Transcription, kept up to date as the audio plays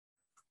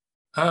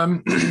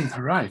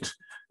Right.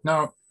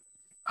 Now,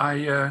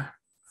 I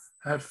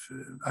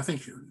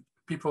think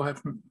people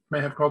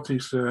may have got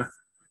these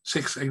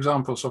 6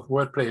 examples of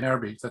wordplay in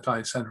Arabic that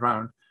I sent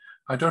around.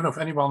 I don't know if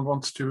anyone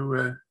wants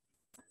to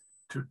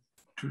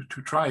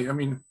try. I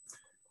mean,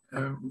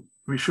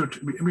 we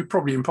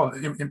probably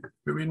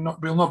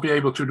will not be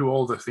able to do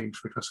all the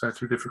things because they're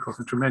too difficult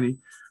and too many.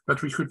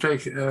 But we could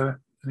take an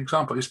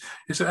example. Is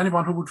there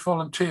anyone who would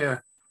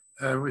volunteer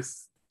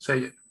with,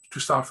 say, to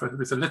start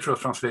with a literal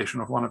translation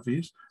of one of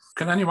these?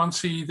 Can anyone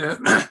see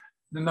the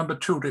number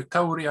 2, the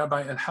Tawriya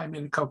by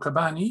Al-Haymi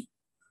al-Kawkabani?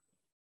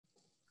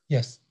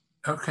 Yes.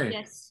 Okay.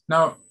 Yes.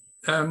 Now,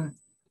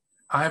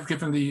 I have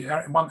given the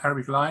one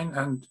Arabic line,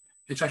 and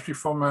it's actually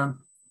from a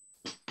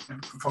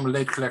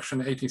late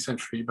collection, 18th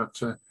century, but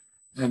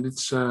and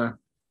it's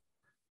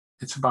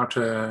about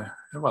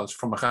well, it's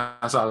from a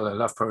ghazal,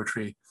 love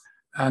poetry,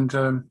 and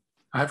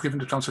I have given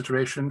the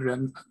transliteration.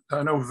 And there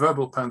are no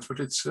verbal puns, but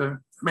it's I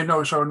mean,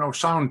 no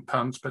sound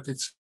puns, but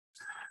it's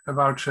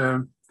about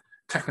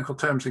technical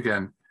terms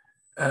again.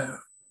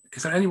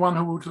 Is there anyone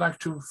who would like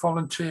to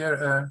volunteer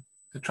a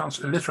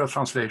literal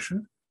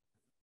translation?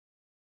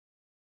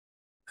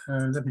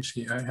 Let me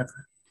see. I have.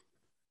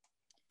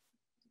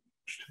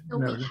 So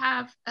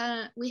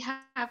we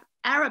have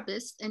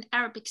Arabists and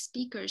Arabic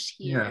speakers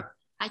here. Yeah.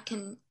 I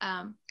can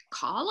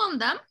call on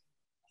them.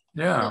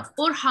 Yeah. So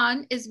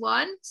Orhan is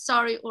one.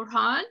 Sorry,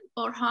 Orhan.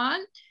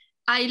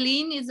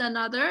 Eileen is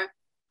another.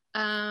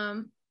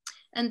 And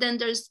then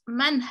there's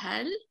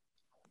Manhal,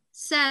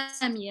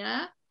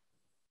 Samia,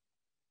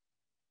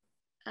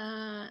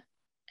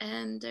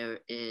 and there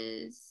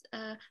is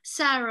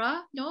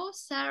Sarah,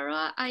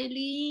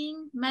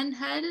 Eileen,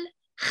 Manhal,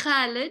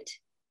 Khalid,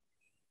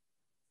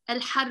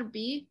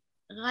 Al-Harbi,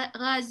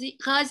 Ghazi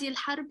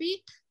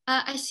Al-Harbi.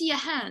 I see a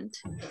hand.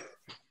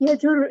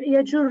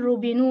 يجر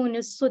بنون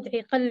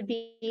الصدع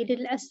قلبي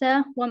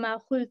للأسى وما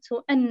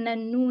قلت أن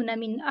النون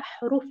من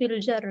أحرف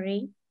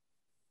الجر.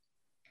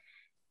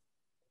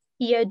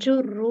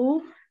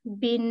 يجر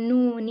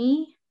بنون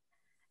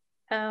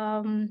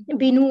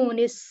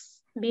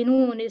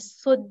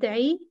الصدع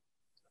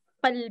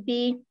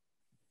قلبي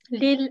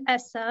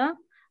للأسى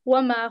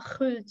وما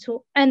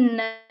قلت أن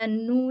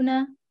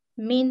النون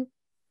من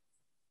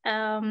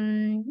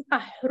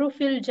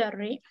أحرف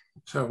الجر.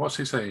 So what's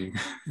he saying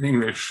in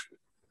English?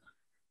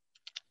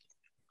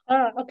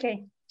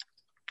 Okay.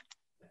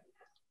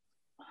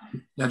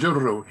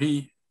 Yajurru,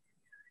 he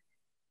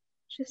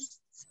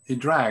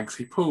drags,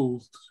 he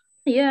pulls.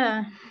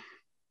 Yeah.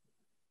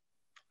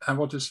 And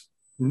what is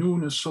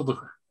noon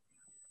sodr?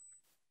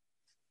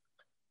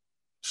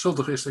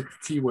 Sodr is the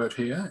key word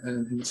here,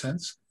 in a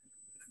sense.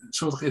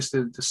 Sodr is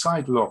the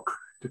side lock,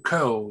 the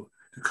curls.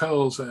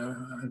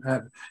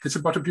 It's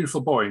about a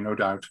beautiful boy, no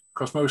doubt,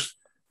 because most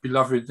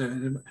of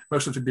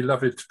the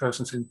beloved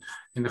persons in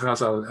the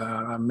ghazal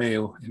are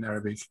male in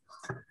Arabic.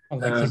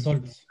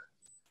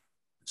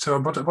 So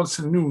what's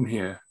the noon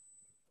here?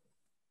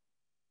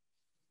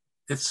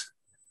 It's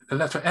the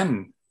letter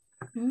N.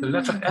 The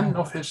letter N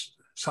of his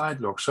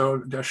side lock.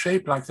 So they're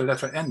shaped like the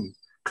letter N,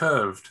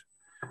 curved.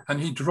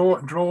 And he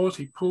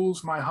he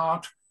pulls my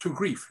heart to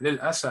grief, lil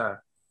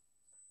asa.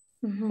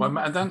 Well,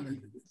 and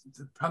then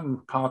the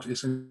pun part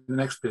is in the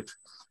next bit,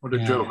 or the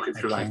joke,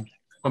 if you like.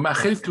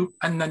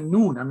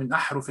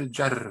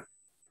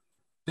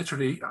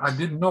 Literally, I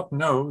did not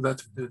know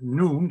that the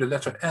noon, the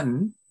letter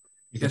N,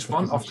 is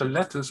one of the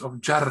letters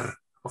of jar,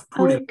 of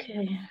pulling.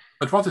 Okay.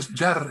 But what is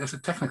jar as a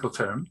technical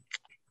term?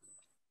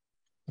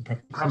 A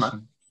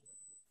preposition.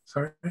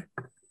 Sorry?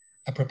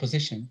 A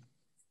preposition.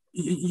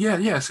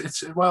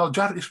 Yes. Well,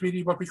 jar is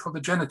really what we call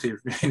the genitive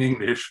in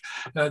English.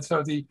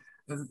 So the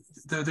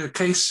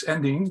case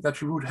ending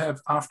that you would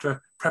have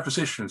after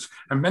prepositions.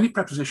 And many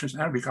prepositions in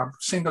Arabic are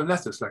single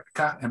letters like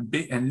ka and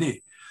bi and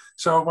li.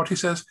 So what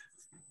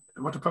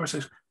the poet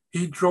says,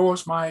 he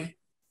draws my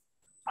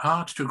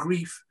heart to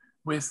grief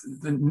with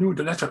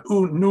the letter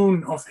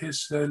noon of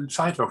his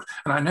side lock.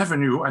 And I never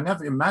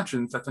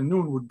imagined that the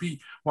noon would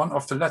be one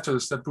of the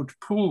letters that would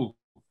pull,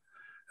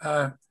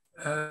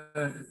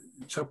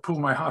 pull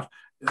my heart,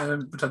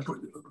 but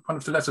one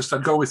of the letters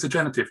that go with the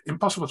genitive.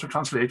 Impossible to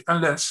translate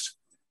unless,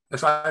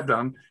 as I've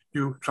done,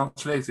 you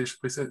translate this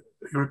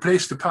you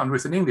replace the pun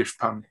with an English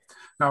pun.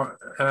 Now,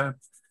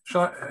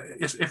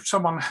 if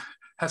someone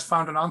has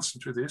found an answer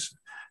to this,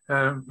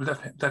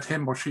 let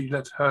him or she,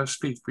 let her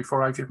speak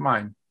before I give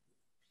mine.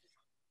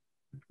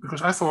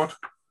 Because I thought,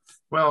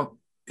 well,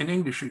 in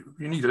English, you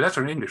need a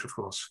letter in English, of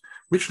course.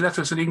 Which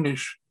letters in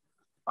English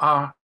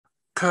are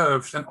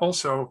curved and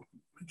also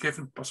give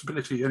a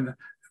possibility and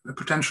a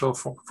potential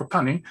for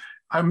punning?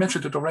 I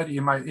mentioned it already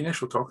in my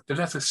initial talk, the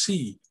letter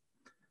C.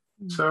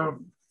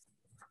 So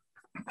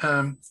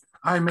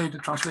I made a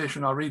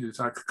translation, I'll read it,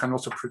 I can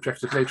also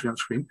project it later on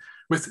screen.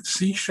 With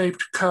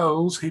C-shaped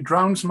curls, he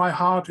drowns my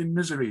heart in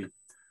misery.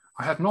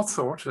 I had not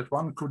thought that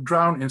one could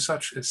drown in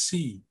such a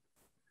sea.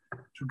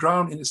 To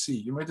drown in the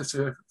sea. You made it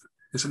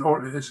it's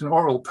an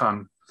oral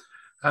pun.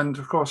 And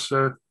of course,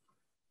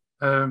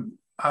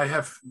 I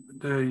have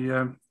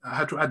I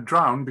had to add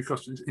drown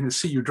because in the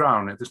sea you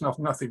drown. It is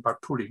nothing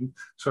about pulling.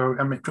 So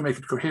to make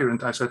it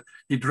coherent, I said,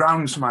 he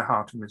drowns my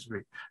heart in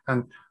misery.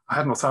 And I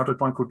had not thought that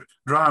one could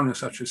drown in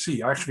such a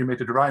sea. I actually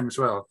made it rhyme as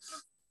well.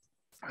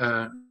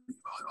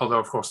 Although,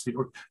 of course, the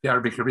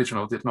Arabic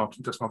original does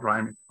not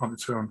rhyme on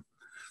its own.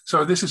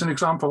 So this is an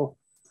example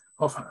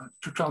of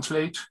to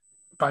translate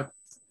by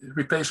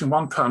replacing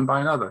one pun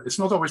by another. It's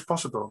not always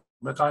possible,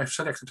 but I've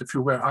selected a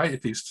few where I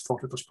at least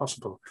thought it was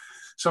possible.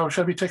 So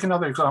shall we take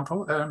another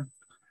example?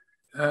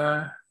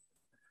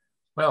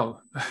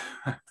 Well,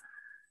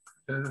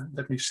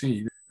 let me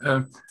see.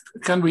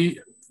 Can we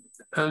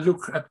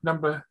look at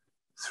number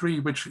 3,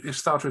 which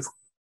starts with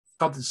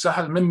قد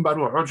زهى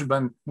المنبر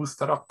عجبا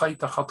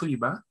مسترقيت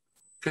خطيبا.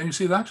 Can you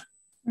see that?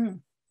 Mm.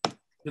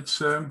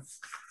 It's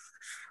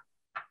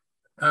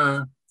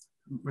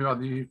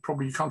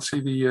probably you can't see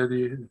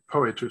the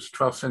poet, who's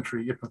 12th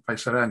century Ibn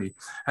Qaysarani,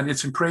 and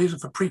it's in praise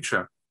of a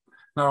preacher.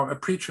 Now, a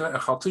preacher, a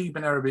khatib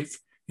in Arabic,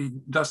 he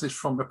does this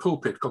from a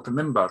pulpit called the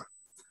mimbar.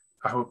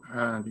 I hope,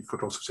 and you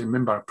could also say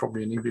mimbar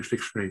probably in English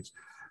dictionaries.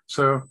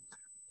 So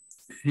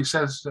he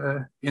says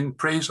in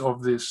praise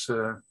of this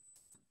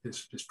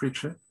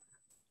preacher,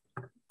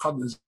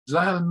 قد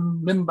زهى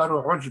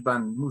المنبر عجبا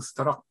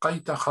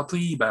مسترقيت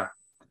خطيبا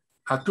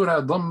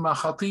أترى ضم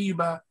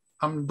خطيبا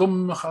أم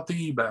ضم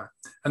خطيبا.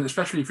 And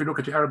especially if you look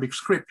at the Arabic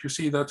script, you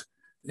see that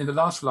in the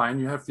last line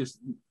you have this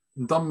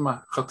ضم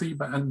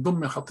خطيبا and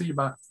ضم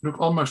خطيبا look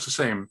almost the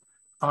same,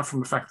 apart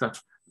from the fact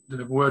that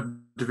the word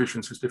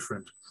divisions is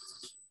different.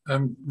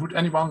 Would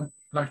anyone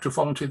like to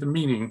volunteer the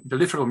meaning, the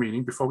literal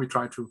meaning, before we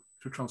try to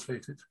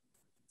translate it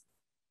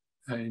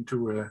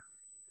into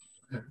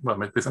well,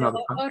 with another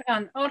pun?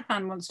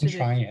 Orhan wants to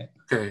try it.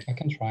 Okay. I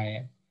can try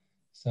it.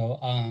 So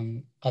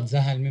قد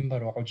زهى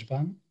المنبر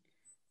عجبا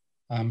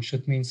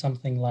should mean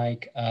something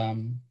like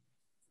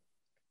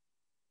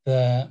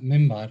the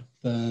minbar,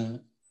 the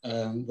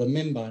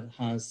minbar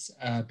has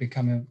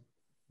become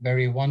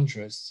very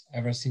wondrous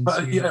ever since.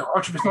 Yeah,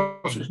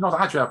 it's not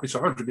ajab, it's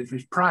ajab,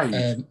 it's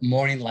pride.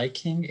 More in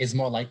liking, is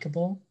more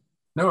likable.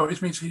 No,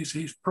 it means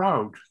he's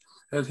proud.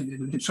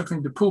 It's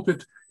something, the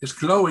pulpit is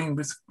glowing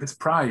with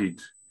pride.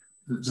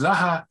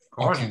 Zaha,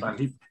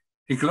 okay.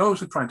 He glows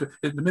with pride.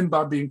 The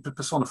minbar being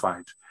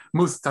personified.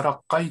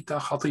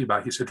 Mutharaqaita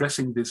khatiba. He's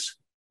addressing this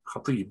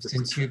khatib.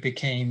 Since you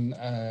became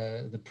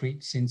the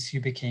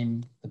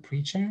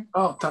preacher.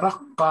 Oh,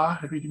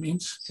 taraqqa, it really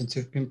means. Since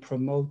you've been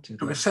promoted.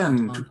 To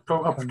ascend, to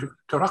go up.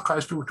 Taraqqa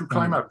is to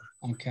climb up.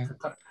 Okay.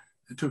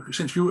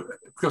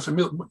 Because a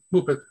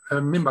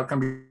minbar can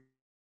be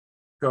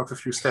go up a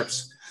few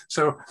steps.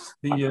 So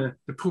the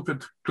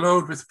pulpit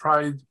glowed with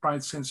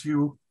pride since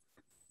you,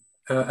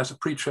 as a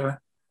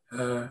preacher,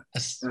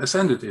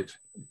 ascended it.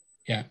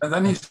 Yeah. And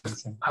then he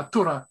says,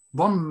 Hatura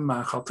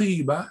dhamma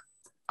khatiba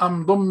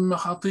am dhamma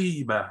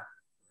khatiba.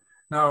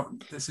 Now,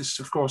 this is,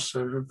 of course,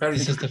 a very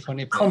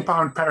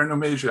compound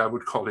paranomasia, I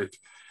would call it.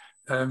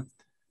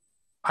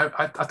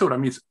 Hatura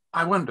means,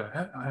 I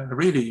wonder,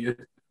 really,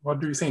 what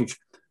do you think?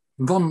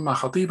 Dhamma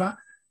khatiba,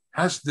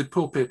 has the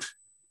pulpit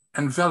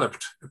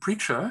enveloped a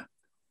preacher,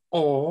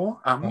 or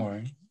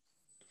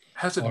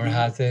has it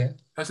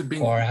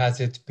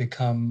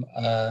become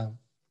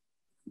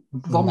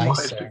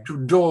nicer? To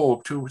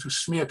daub, to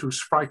smear, to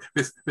spray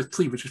with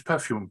tea, which is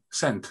perfume,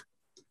 scent.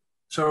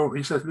 So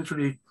he says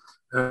literally,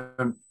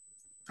 of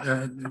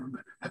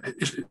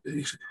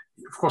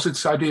course,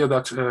 it's the idea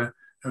that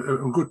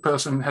a good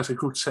person has a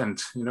good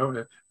scent. You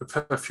know, a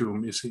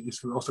perfume is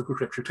also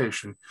good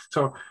reputation.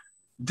 So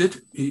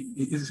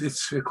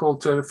it's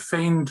called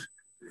feigned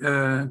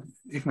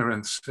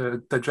ignorance,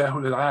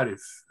 tajahul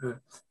al-arif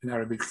in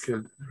Arabic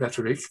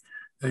rhetoric.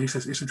 He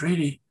says, is it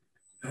really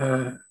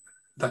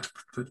that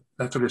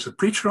there is a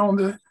preacher on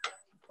the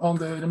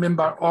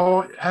minbar,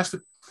 or has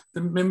the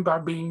minbar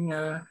being,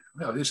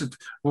 well, is it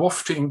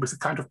wafting with a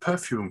kind of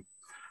perfume?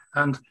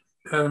 And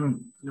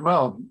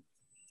well,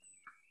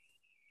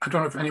 I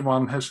don't know if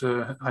anyone has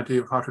an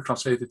idea of how to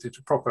translate it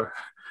into proper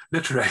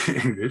literary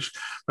English,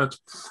 but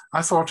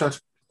I thought that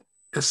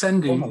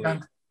ascending formally.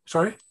 And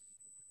sorry?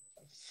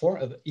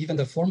 Even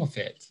the form of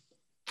it.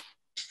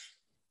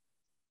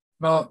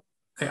 Well,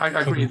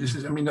 I agree. This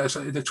is, I mean,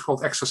 it's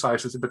called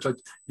exercises, but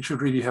you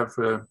should really have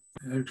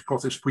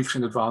got this weeks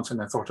in advance, and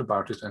I thought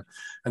about it,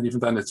 and even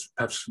then it's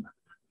perhaps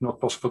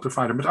not possible to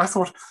find it. But I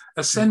thought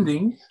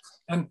ascending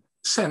and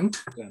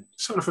scent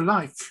sort of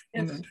alike.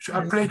 Yes.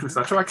 I played with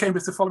that, so I came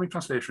with the following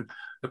translation: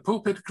 the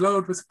pulpit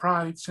glowed with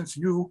pride since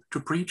you, to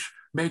preach,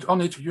 made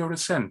on it your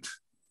ascent.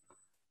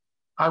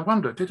 I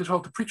wonder, did it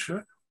hold the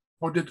preacher,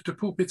 or did the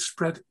pulpit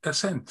spread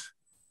ascent?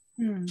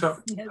 So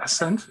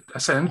ascend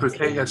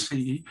with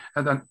A-S-C-E,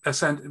 and then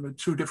ascend with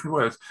two different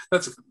words.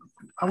 That's,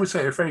 I would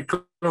say, a very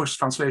close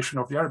translation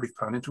of the Arabic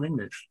pun into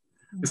English,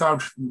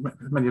 without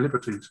many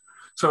liberties.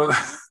 So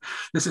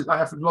this is, I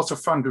have lots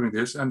of fun doing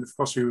this, and of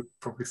course you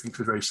probably think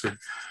it's very silly,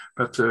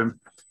 but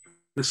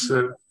this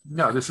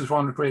is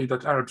one way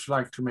that Arabs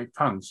like to make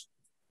puns.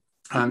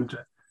 And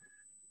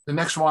The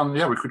next one,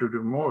 yeah, we could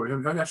do more.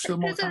 We have still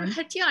more time.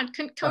 Geert Jan,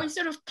 can we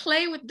sort of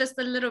play with this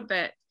a little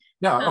bit?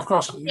 Yeah, of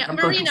course. Yeah,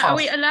 Marina, are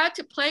we allowed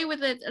to play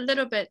with it a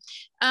little bit?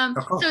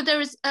 So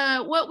there's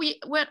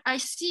what I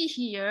see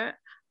here,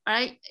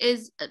 right,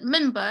 is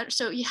member.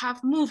 So you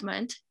have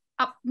movement,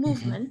 up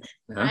movement,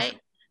 Yes. right?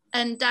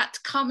 And that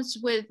comes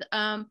with,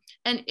 and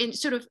in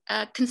sort of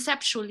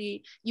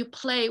conceptually, you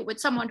play with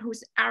someone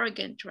who's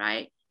arrogant,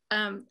 right?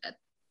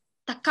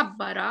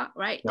 Takabbara,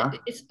 right? Yeah.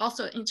 It's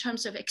also in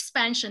terms of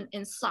expansion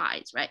in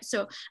size, right?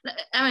 So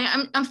I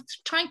mean, I'm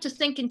trying to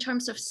think in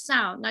terms of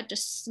sound, not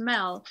just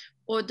smell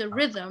or the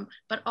rhythm,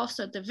 but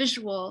also the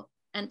visual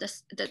and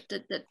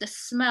the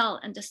smell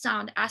and the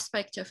sound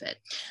aspect of it.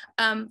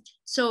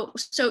 So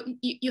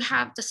you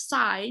have the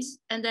size,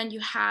 and then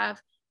you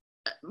have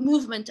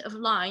movement of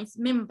lines,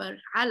 mimbar,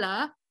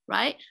 ala,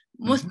 right?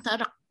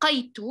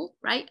 Mustaraqaitu,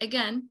 right?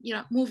 Again, you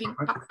know, moving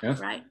up, yes.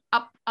 Right?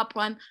 Up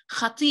one,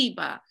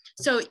 khatiba.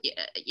 So,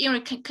 you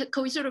know,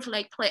 can we sort of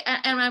like play,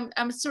 and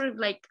I'm sort of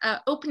like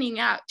opening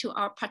out to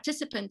our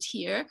participant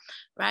here,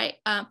 right?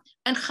 And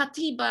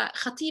khatiba,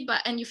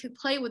 and if you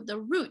play with the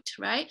root,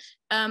 right?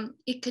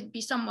 It could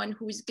be someone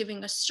who is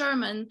giving a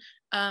sermon,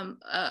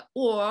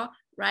 or,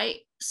 right?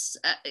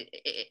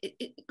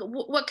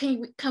 What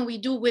can we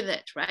do with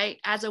it, right?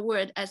 As a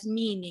word, as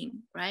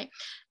meaning, right?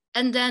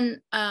 And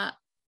then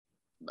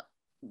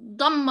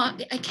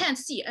Dhamma, I can't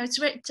see, it's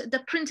very,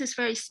 the print is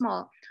very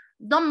small.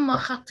 Dhamma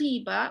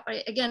khatiba,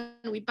 right? Again,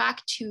 we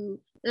back to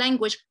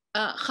language.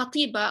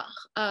 Khatiba,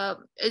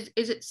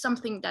 is it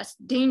something that's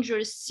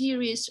dangerous,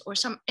 serious, or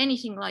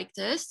anything like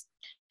this,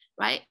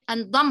 right?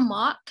 And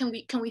Dhamma, can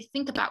we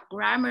think about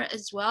grammar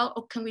as well,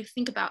 or can we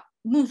think about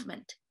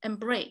movement,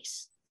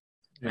 embrace,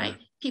 right?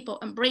 People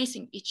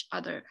embracing each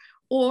other,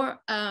 or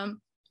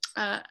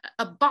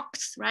a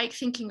box, right?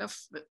 Thinking of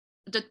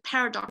the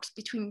paradox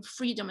between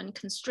freedom and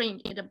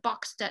constraint, in a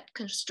box that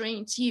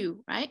constrains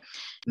you, right?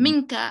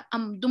 Minka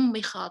am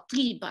dummi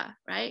khatiba,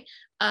 right?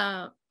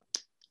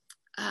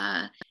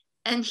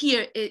 And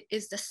here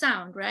is the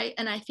sound, right?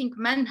 And I think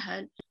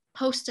Manhal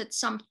posted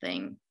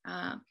something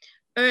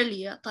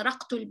earlier,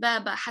 طرقت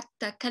الباب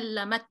حتى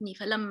كلمتني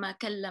فلما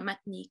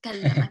كلمتني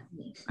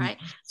كلمتني, right?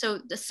 So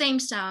the same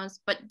sounds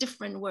but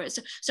different words.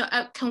 So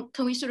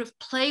can we sort of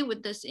play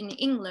with this in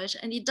English?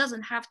 And it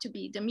doesn't have to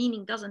be, the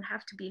meaning doesn't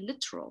have to be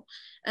literal,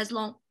 as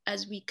long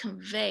as we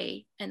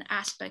convey an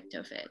aspect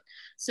of it.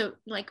 So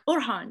like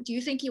Orhan, do you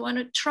think you want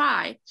to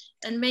try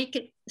and make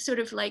it sort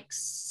of like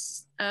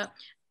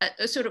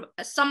sort of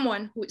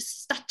someone who is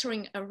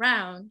stuttering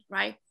around,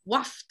 right?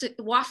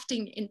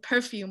 Wafting in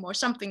perfume or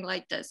something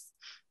like this.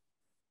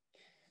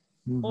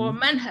 Or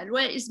Manhal,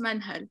 where is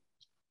Manhal?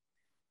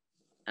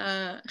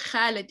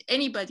 Khalid,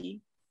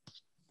 anybody?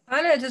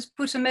 Khalid has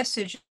put a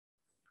message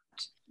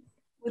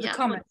with a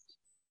comment.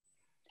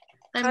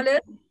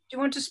 Khalid, do you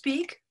want to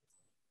speak?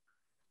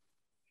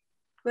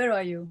 Where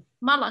are you?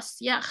 Malas,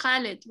 yeah,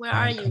 Khalid, where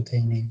are you?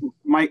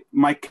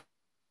 My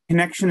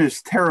connection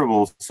is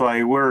terrible, so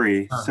I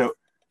worry. So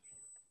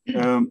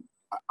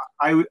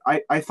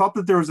I thought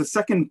that there was a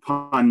second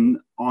pun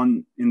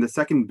in the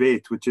second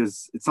bait, which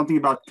is, it's something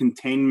about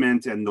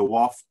containment and the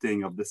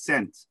wafting of the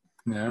scent,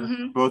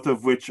 both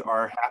of which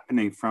are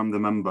happening from the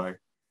member.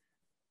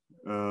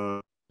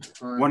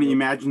 One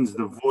imagines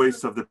the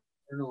voice of the,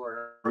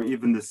 or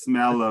even the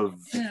smell of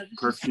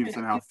perfume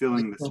somehow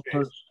filling the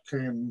space.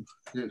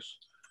 Yes,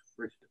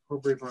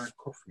 probably by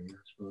coffee,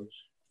 I suppose.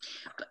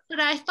 But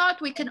I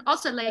thought we can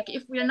also, like,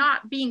 if we're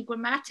not being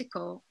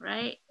grammatical,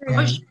 right?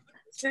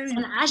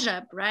 And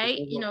ajab, right?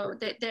 You know,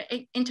 they're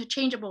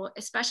interchangeable,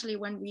 especially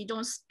when we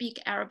don't speak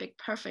Arabic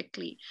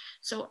perfectly.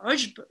 So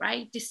ujb,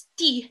 right? This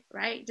tea,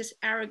 right? This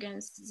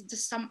arrogance,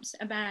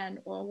 a man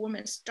or a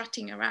woman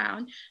strutting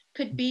around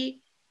could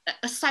be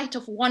a sight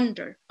of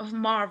wonder, of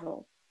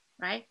marvel,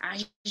 right?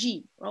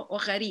 Ajib or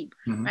gharib,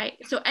 right?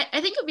 So I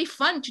think it would be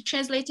fun to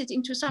translate it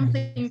into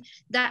something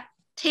that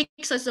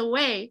takes us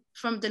away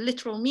from the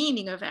literal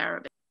meaning of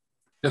Arabic.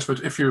 Yes,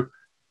 but if you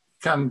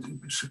can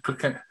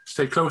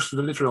stay close to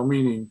the literal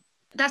meaning,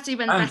 that's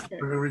even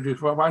better.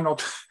 Well, why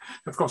not?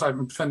 Of course,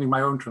 I'm defending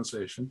my own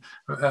translation.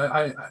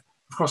 Of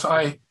course,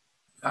 I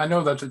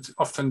know that it's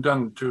often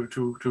done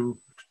to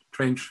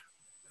change,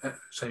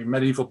 say,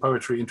 medieval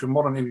poetry into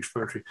modern English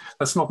poetry.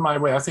 That's not my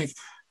way. I think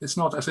it's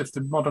not as if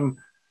the modern,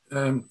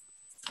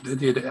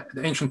 the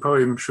ancient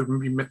poem should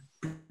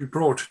be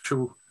brought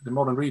to the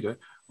modern reader.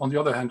 On the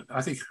other hand,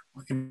 I think,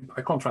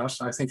 by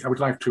contrast, I think I would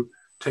like to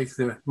take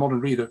the modern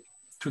reader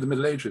to the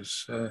Middle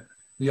Ages,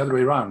 the other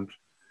way around,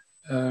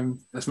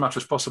 as much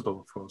as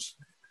possible, of course.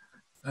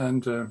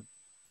 And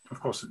of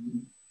course,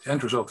 the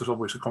end result is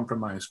always a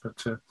compromise.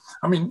 But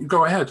I mean,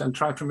 go ahead and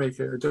try to make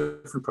a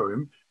different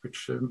poem,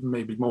 which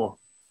may be more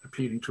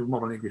appealing to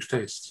modern English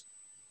tastes.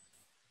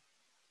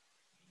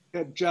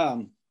 Geert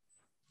Jan,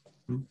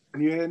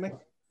 can you hear me?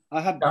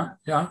 I had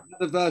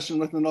another version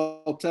with an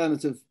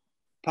alternative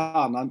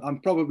pun. I'm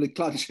probably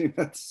clutching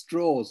at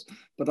straws,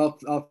 but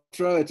I'll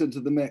throw it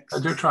into the mix. I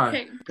do try.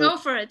 Okay, go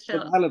for it,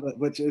 Phil. Halibut,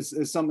 which is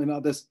something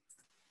like this.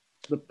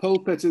 the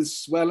pulpit is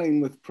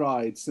swelling with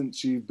pride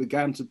since you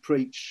began to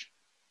preach.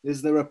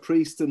 Is there a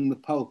priest in the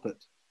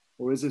pulpit,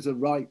 or is it a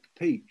ripe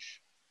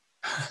peach?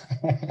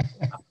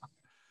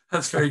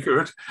 That's very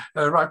good.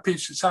 Ripe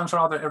peach sounds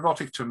rather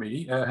erotic to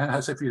me,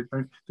 as if you're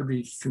going to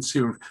be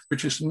consumed,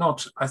 which is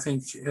not, I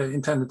think,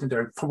 intended in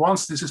there. For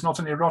once, this is not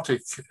an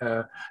erotic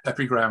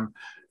epigram,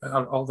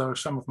 although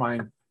some of my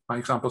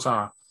examples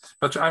are.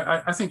 But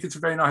I think it's a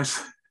very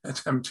nice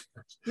attempt.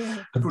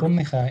 Yeah. But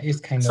Dommicha is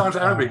kind of... It sounds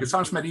Arabic, it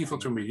sounds medieval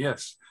to me,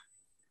 yes.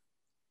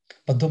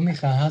 But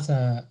Dommicha has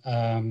a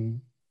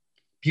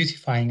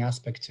beautifying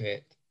aspect to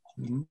it.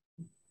 Mm-hmm.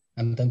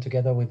 And then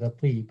together with the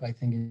Tib, I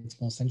think it's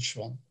more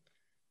sensual.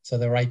 So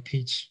the right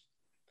pitch,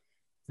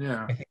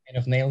 yeah, I think kind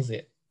of nails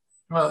it.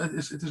 Well, it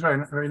is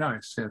very, very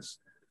nice, yes.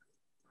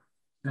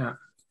 Yeah.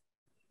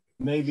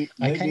 Maybe.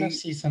 I kind of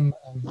see some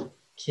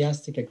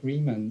chiastic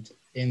agreement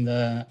in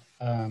the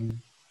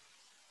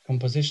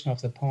composition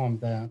of the poem,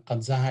 the قد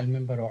زاها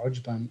المنبر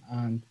عجبا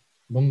and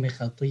ضم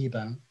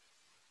خطيبة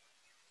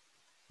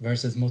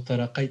versus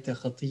مترقيت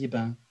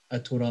خطيبة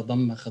أترى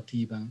ضم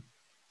خطيبة.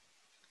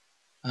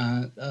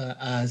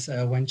 As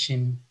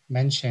Wen-chin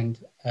mentioned,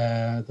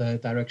 the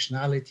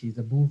directionality,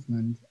 the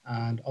movement,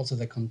 and also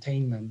the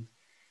containment,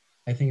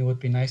 I think it would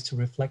be nice to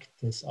reflect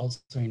this also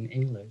in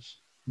English.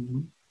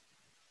 Mm-hmm.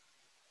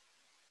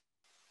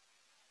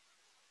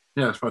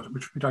 Yes, but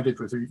which I did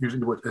with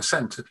using the word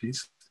ascent at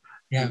least.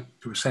 Yeah.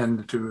 To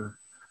ascend to,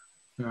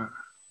 yeah.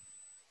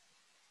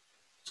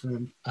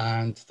 So,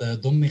 and the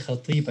ضم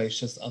خطيبة is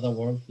just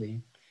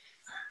otherworldly.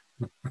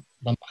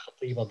 ضم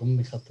خطيبة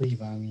ضم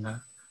خطيبة. I mean. Yeah.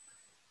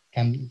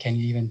 Can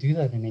you even do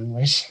that in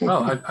English?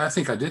 Well, I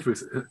think I did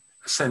with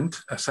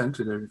ascent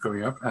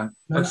going up, and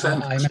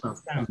ascent. I meant the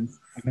sound.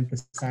 I meant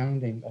the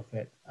sounding of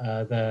it.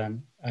 The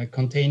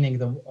containing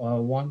the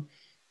one.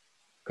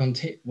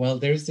 Well,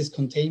 there is this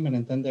containment,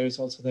 and then there is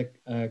also the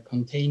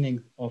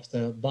containing of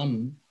the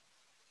dam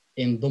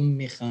in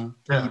dummicha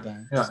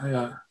tiba.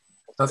 Yeah.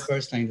 That's the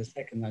first line, the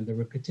second line, the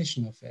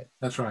repetition of it.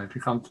 That's right.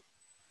 You can't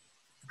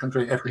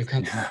do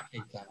everything. You can't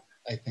replicate that,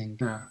 I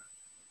think. Yeah.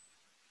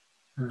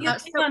 Yeah,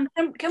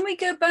 can we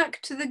go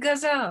back to the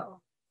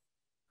ghazal?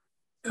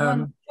 The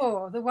one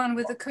before, the one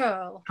with the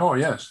curl. Oh,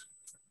 yes.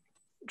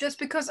 Just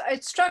because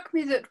it struck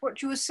me that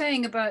what you were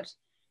saying about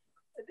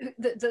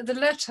the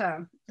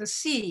letter, the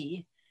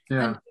C,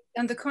 yeah.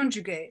 and the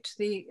conjugate,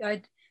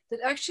 that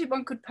actually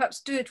one could perhaps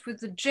do it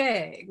with the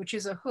J, which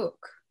is a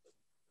hook.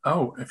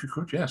 Oh, if you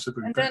could, yes.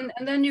 And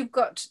then you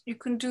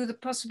can do the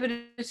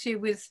possibility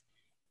with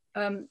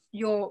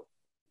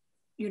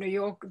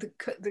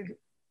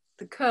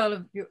the curl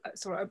of your,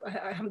 sorry,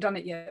 I haven't done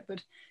it yet,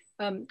 but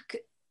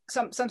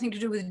something to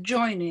do with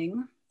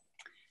joining,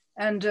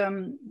 and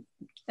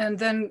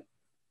then,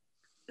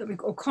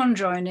 or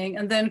conjoining,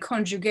 and then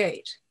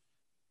conjugate.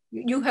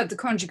 You had the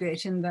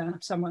conjugate in there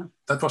somewhere.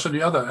 That was in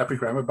the other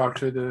epigram about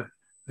the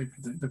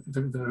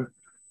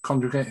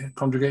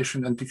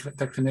conjugation and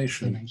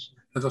declination.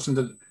 That was in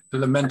the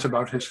lament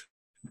about his.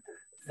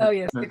 Oh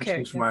yes, okay.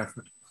 His wife.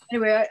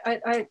 Anyway,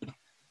 I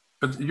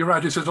But you're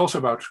right, this is also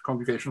about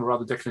conjugation, or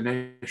rather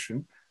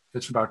declination.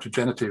 It's about the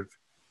genitive.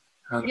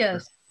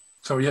 Yes.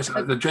 So yes,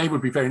 the J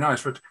would be very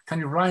nice, but can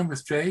you rhyme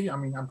with J? I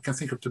mean, I can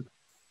think of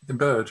the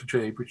bird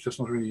J, which does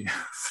not really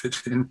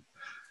fit in.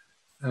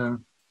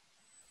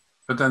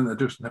 But then it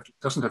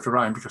doesn't have to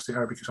rhyme because the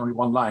Arabic is only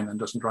one line and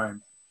doesn't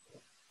rhyme.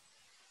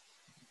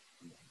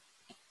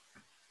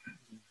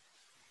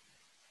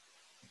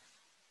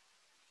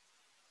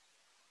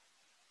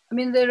 I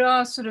mean, there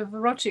are sort of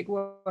erotic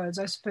words,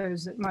 I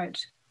suppose, that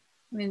might.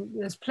 I mean,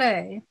 there's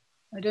play.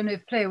 I don't know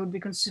if play would be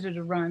considered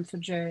a rhyme for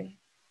J.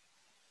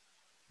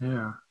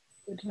 Yeah.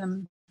 But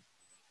I'm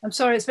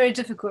sorry, it's very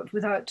difficult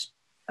without.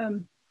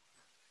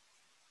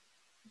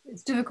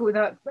 It's difficult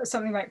without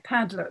something like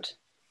Padlet,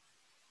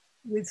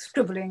 with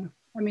scribbling.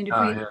 I mean,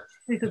 if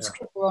we could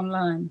scribble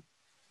online.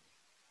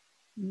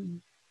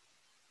 Mm.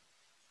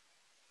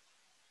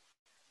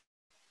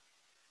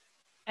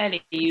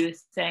 Ellie, you were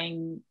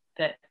saying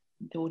that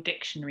your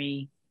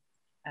dictionary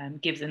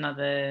gives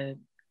another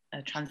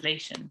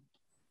translation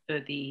for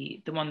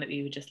the one that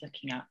we were just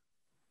looking at,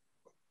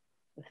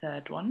 the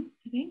third one,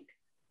 I think.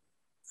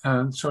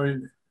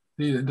 Sorry,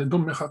 the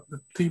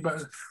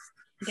tiba.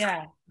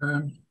 Yeah.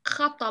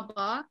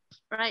 Khataba,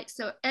 right?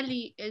 So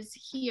Ellie is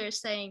here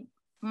saying,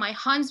 my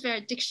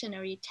Hanswehr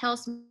dictionary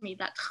tells me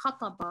that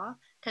khataba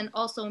can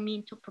also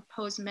mean to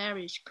propose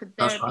marriage. Could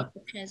there be a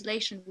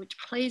translation which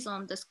plays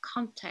on this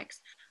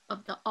context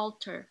of the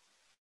altar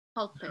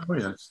pulpit? Oh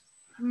yes.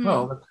 Mm.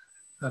 Well,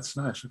 that's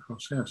nice, of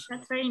course. Yes.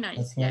 That's very nice.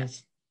 That's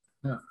nice.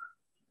 Yeah.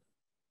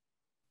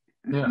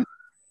 Yeah.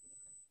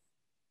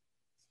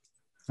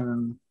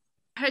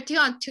 Geert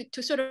Jan,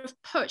 to sort of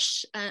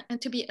push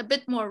and to be a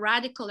bit more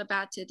radical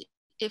about it,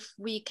 if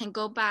we can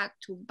go back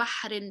to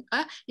Bahrin,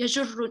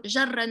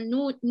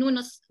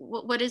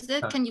 what is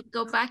it? Can you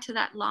go back to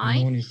that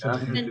line?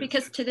 And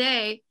because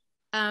today,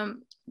 the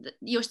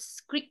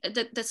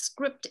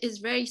script is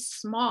very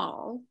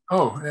small.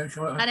 Oh,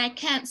 and I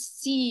can't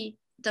see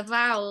the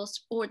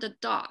vowels or the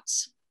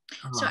dots.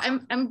 So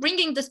I'm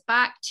bringing this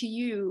back to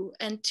you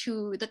and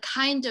to the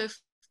kind of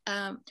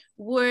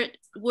word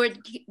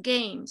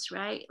games,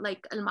 right?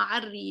 Like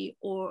al-ma'arri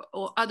or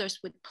others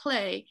would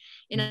play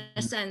in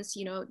a sense,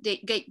 you know,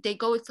 they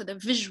go for the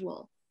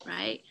visual,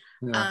 right?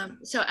 Yeah.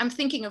 So I'm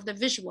thinking of the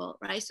visual,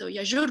 right? So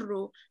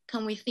yajurru,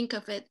 can we think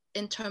of it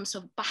in terms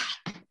of bahr?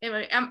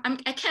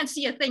 I can't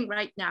see a thing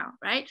right now,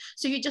 right?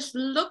 So you just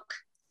look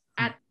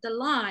at the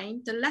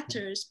line, the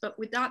letters, but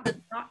without the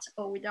dots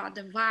or without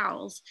the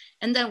vowels.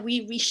 And then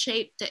we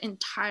reshape the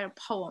entire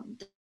poem,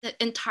 the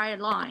entire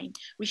line,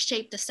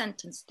 reshape the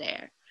sentence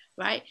there,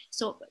 right?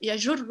 So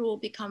yajurru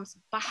becomes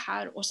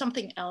bahar or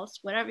something else,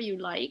 whatever you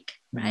like,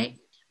 right?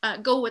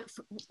 Go with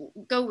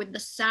the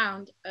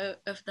sound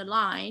of the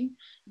line.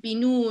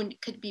 Binun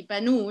could be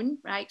banun,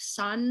 right?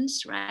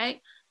 Sons,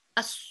 right?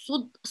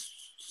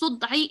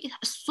 Sudri,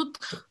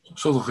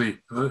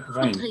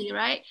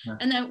 right? Yeah.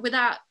 And then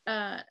without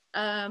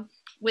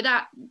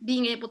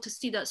being able to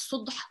see the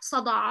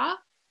sada,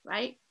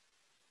 right?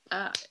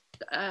 A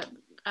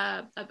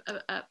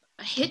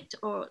hit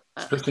or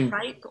a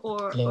strike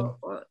or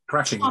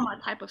trauma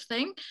type of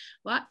thing.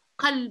 What?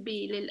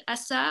 قلبي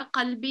للأسى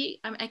قلبي,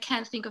 I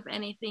can't think of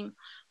anything.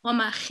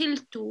 وما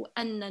خلت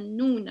أن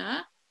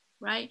النون,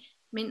 right?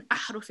 من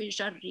أحرف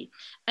الجر.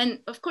 And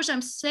of course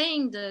I'm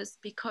saying this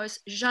because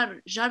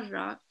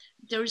jarra,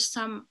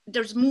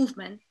 there's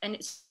movement, and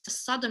it's a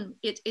sudden,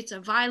 it's a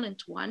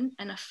violent one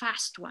and a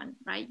fast one,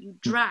 right? You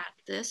drag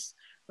this,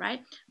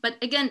 right? But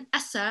again,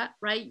 asa,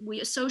 right?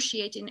 We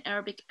associate in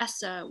Arabic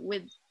asa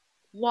with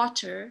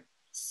water,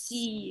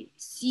 sea,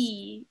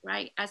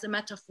 right? As a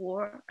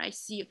metaphor, right?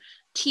 Sea,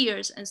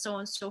 tears, and so on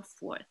and so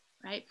forth,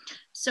 right?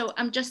 So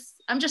I'm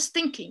just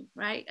thinking,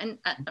 right? And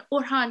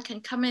Orhan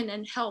can come in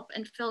and help,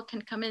 and Phil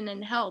can come in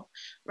and help,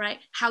 right?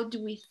 How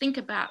do we think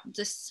about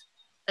this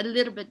a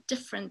little bit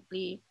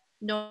differently,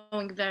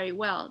 knowing very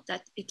well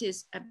that it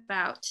is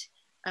about,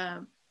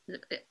 and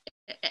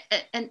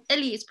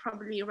Ellie is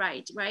probably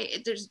right?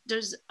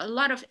 There's a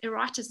lot of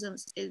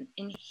eroticisms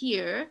in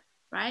here,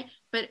 right?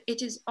 But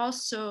it is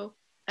also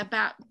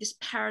about this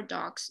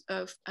paradox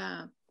of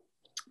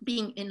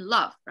being in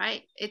love,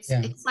 right? It's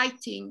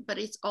exciting, but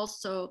it's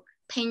also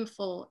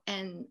painful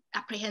and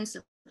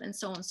apprehensive, and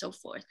so on and so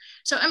forth.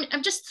 So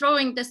I'm just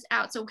throwing this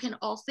out so we can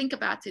all think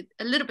about it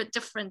a little bit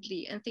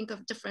differently and think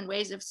of different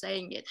ways of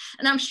saying it.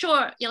 And I'm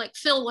sure, like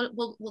Phil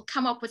will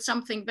come up with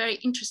something very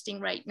interesting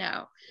right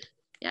now.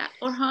 Yeah,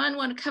 Orhan,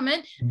 want to come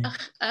in?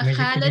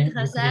 Khaled,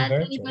 Ghazal,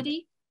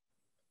 anybody?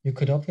 You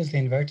could obviously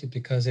invert it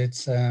because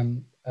it's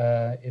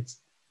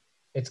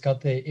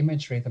got the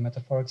imagery, the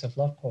metaphorics of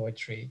love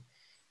poetry.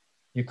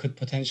 You could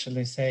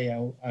potentially say,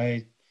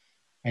 I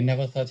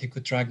never thought he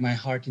could drag my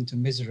heart into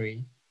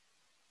misery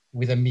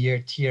with a mere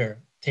tear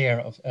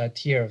of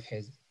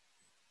his.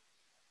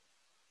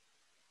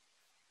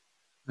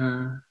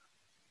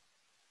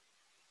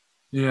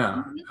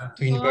 Yeah.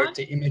 To invert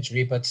the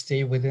imagery, but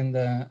stay within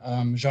the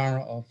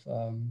genre of.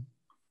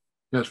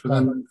 Yes, but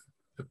then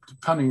the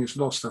punning is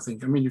lost, I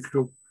think. I mean, you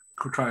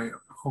could try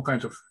all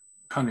kinds of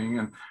punning,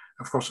 and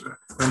of course,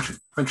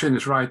 Wen-chin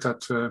is right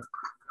that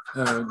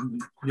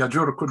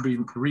Yajur could be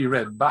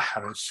reread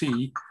Bahar,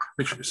 sea,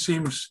 which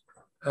seems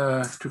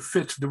to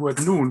fit the word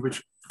noon,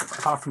 which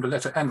apart from the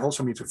letter N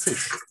also means a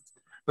fish.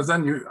 But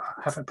then you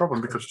have a problem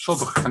because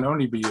Sodr can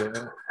only be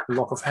a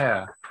lock of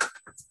hair.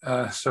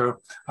 So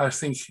I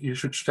think you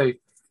should stay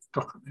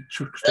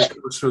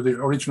close to the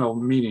original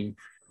meaning,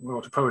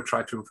 what the poet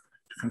tried to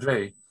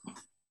convey.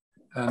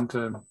 And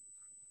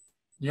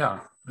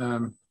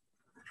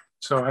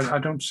so I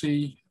don't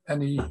see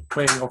any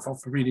way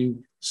of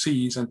reading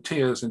seas and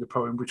tears in the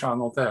poem which are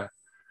not there.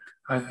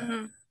 I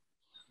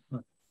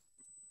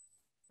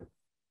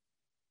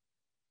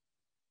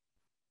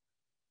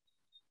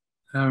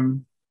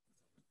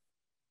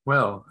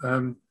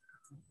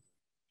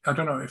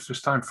don't know if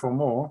there's time for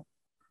more.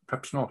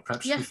 Perhaps not.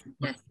 Perhaps. Yes.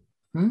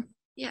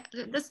 Yeah,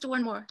 let's do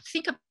one more.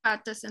 Think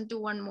about this and do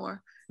one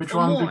more. Which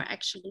one? More,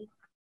 actually.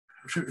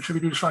 Should we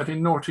do slightly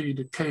naughty,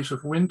 the case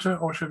of winter,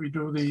 or should we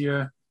do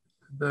the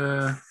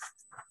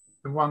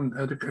one,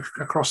 the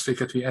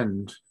acrostic at the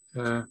end?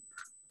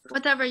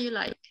 Whatever you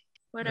like.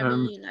 Whatever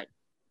you like.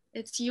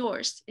 It's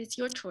yours. It's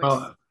your choice.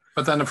 Well,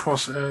 but then of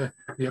course the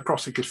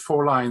acrostic is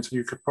 4 lines.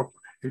 You could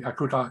I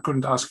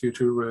couldn't ask you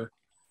to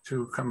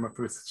come up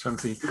with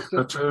something.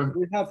 But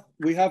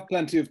we have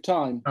plenty of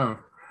time. Oh.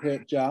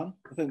 Here, Jan.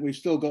 I think we've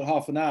still got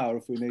half an hour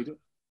if we need it.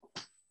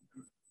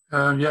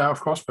 Yeah, of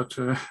course, but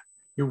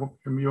you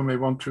may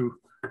want to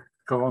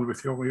go on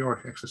with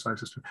your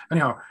exercises too.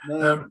 Anyhow,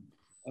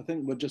 I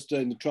think we're just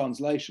doing the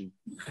translation.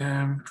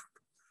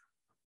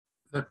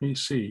 Let me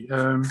see.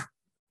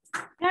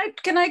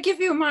 Can I give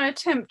you my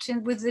attempt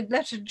with the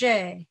letter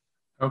J?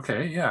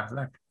 Okay, yeah.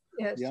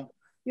 Yes. Yeah.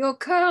 Your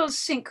curls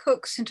sink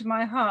hooks into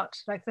my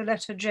heart like the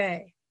letter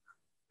J.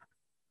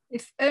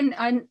 If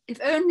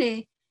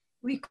only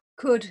we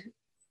could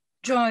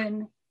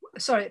join.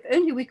 Sorry, if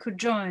only we could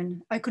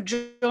join. I could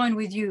join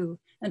with you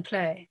and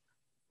play.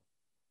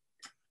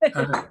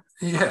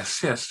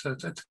 Yes.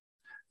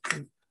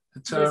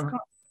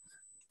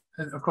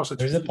 Of course,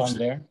 there's a pun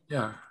there.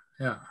 Yeah,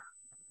 yeah.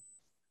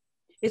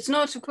 It's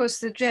not, of course,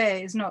 the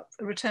J is not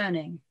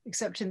returning,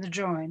 except in the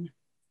join.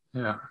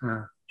 Yeah,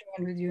 yeah.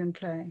 Join with you and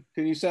play.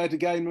 Can you say it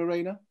again,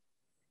 Marina?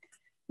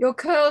 Your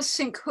curls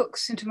sink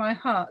hooks into my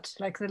heart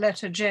like the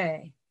letter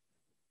J.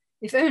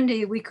 If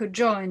only we could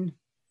join.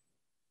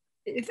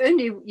 If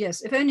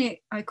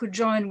only I could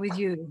join with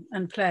you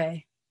and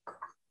play.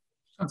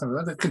 Something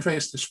like that. That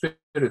conveys the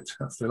spirit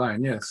of the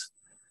line, yes.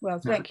 Well,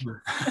 thank you.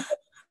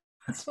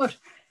 That's what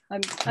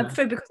I'm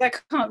afraid, because I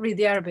can't read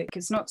the Arabic.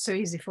 It's not so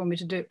easy for me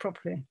to do it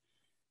properly.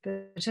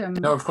 But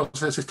no, of course,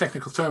 there's a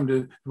technical term,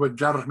 the word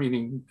jar,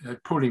 meaning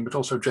pulling, but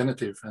also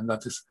genitive, and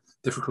that is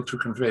difficult to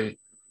convey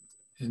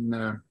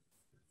in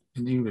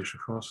English,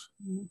 of course.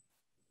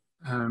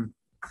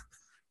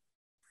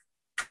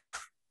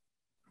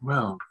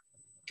 Well,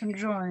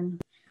 conjoin.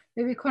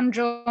 Maybe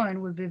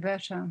conjoin would be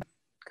better.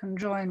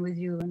 Conjoin with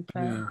you and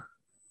play. Yeah.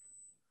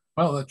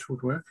 Well, that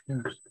would work.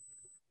 Yes.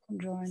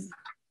 Conjoin.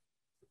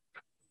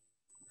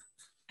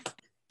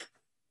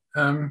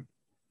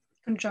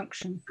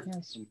 Conjunction.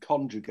 Yes. And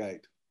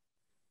conjugate.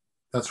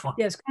 That's what.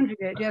 Yes,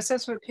 conjugate. Yes,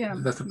 that's what. Yeah.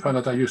 That's the pun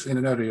that I used in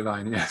an earlier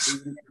line. Yes.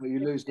 You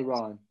lose the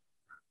rhyme.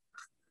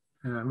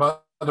 Yeah,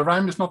 but the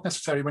rhyme is not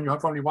necessary when you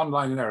have only one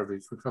line in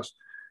Arabic, because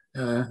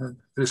there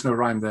is no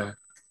rhyme there.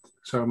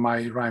 So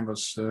my rhyme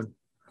was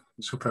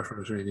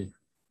superfluous, really.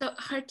 So,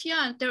 Geert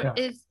Jan, there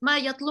is ما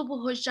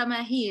يطلبه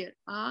الجماهير.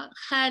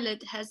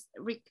 Khalid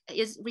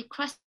is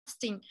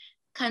requesting.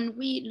 Can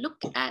we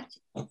look at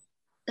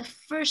the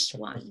first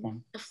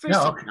one, the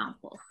first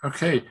example?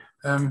 Okay.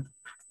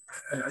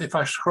 If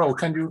I scroll,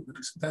 can you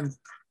then?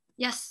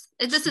 Yes,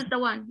 this is the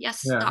one.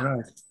 Yes. Yeah, stop.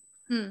 right.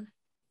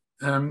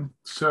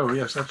 So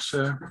yes, that's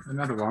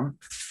another one,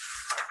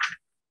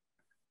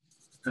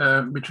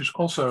 which is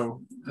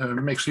also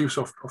makes use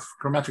of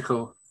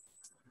grammatical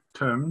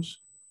terms.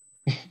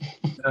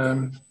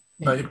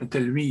 By Ibn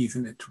Talmid,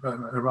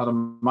 a rather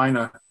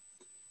minor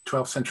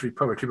 12th century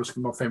poet. He was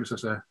more famous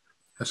as a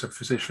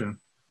physician.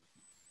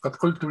 قد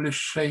قلت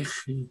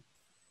للشيخ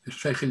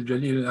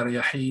الجليل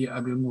الأريحي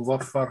أبي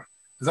المظفر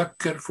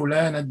ذكر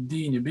فلان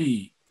الدين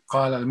بي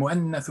قال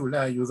المؤنث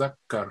لا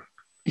يذكر.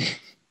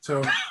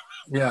 So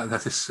yeah,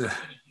 that is an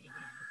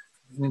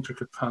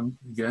intricate pun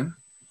again.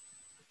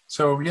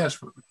 So yes,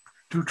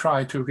 do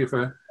try to give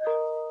a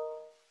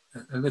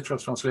literal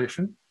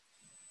translation.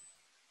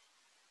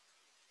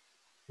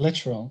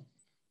 Literal.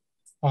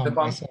 I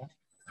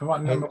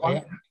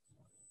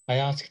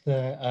asked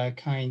the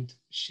kind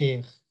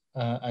Sheikh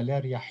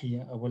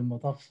Al-Aryahi Abu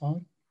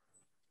al-Mudaffar,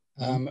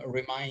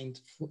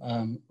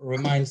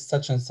 remind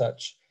such and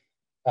such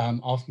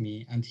of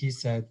me, and he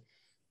said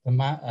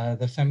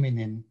the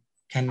feminine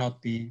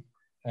cannot be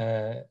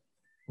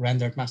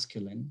rendered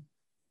masculine.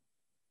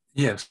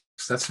 Yes,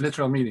 that's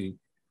literal meaning.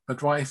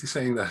 But why is he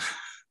saying that?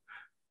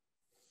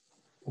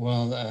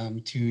 Well,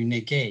 to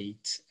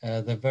negate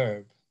the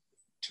verb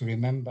to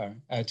remember,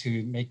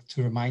 to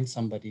remind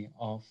somebody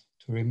of,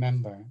 to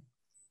remember.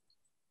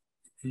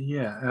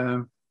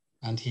 Yeah.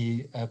 And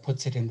he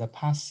puts it in the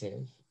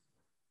passive,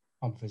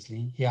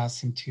 obviously. He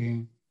asks him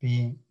to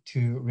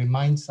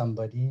remind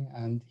somebody,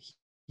 and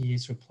he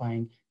is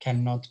replying,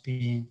 cannot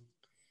be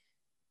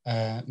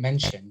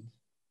mentioned.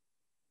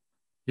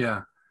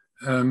 Yeah.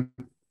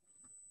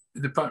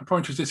 The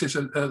point is, this is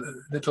a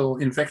little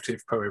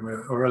invective poem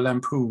or a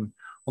lampoon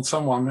on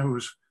someone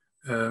who's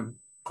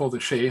called a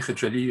sheikh, a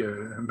jali,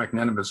 a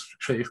magnanimous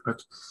sheikh,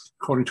 but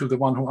according to the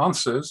one who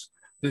answers,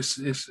 this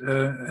is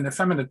an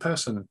effeminate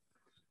person,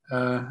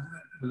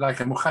 like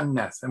a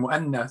mukhannath, a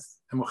mu'annath,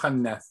 a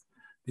mukhannath.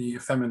 The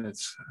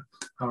effeminates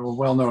are a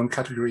well-known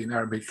category in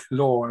Arabic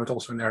law and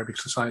also in Arabic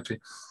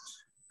society.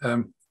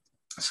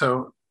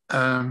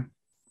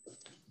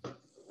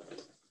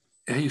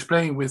 He's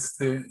playing with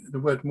the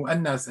word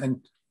mu'annath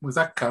and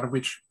muzakkar,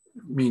 which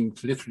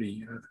means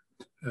literally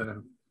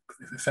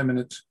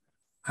effeminate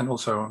and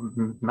also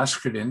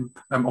masculine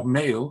or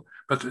male,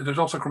 but there's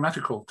also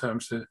grammatical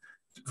terms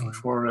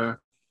for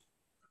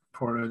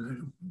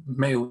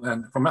male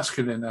and for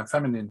masculine and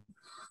feminine.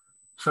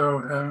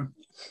 So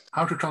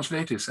how to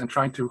translate this and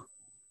trying to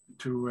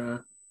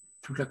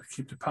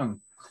keep the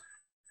pun?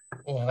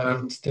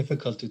 Well, it's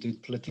difficult to do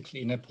it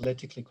in a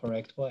politically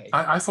correct way.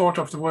 I thought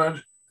of the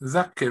word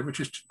zakir,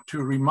 which is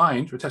to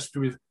remind, which has to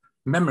do with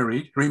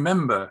memory,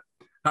 remember.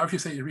 Now, if you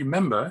say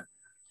remember,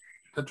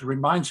 that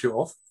reminds you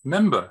of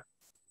member.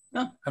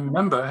 Yeah. And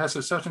member has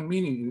a certain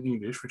meaning in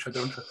English, which I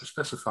don't have to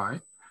specify.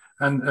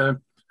 And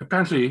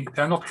apparently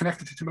they're not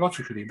connected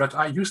etymologically, but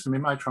I use them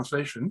in my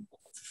translation,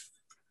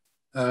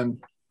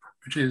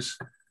 which is,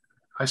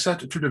 I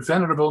said to the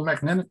venerable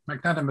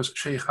magnanimous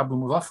Sheikh Abu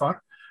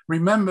Muzaffar,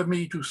 remember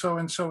me to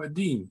so-and-so a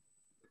deen.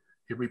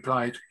 He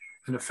replied,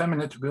 an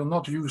effeminate will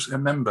not use a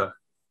member.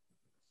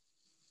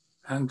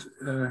 And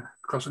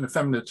because an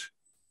effeminate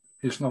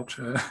is not,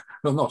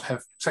 will not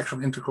have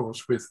sexual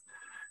intercourse with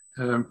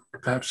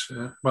perhaps,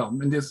 well,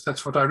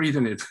 that's what I read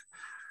in it.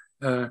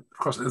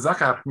 Because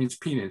zakar means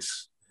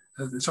penis.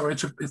 So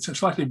it's a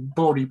slightly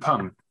bawdy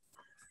pun.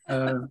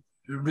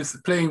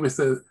 playing with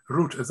the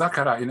root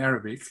zakara in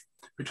Arabic,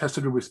 which has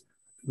to do with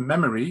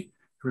memory,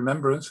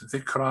 remembrance,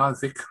 dhikra,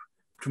 dhikr,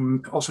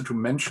 also to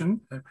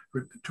mention,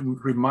 to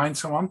remind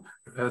someone.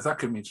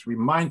 Zakir means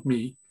remind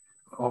me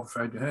of,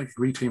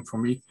 greeting for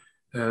me,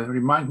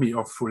 remind me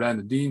of Fulan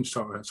ad-Din,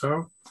 so and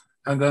so.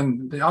 And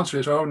then the answer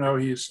is, oh no,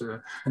 he's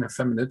an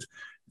effeminate,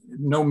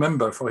 no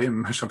member for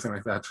him, or something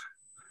like that.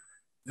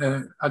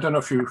 I don't know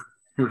if you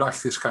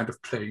like this kind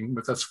of playing,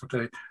 but that's what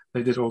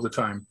they did all the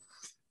time.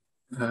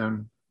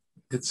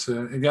 It's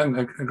again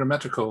a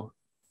grammatical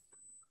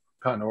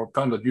pun, or a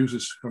pun that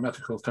uses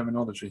grammatical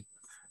terminology.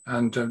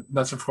 And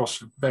that's of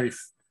course a very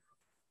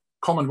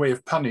common way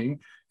of punning.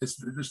 It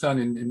was done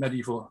in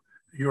medieval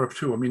Europe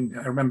too. I mean,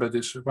 I remember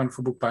this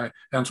wonderful book by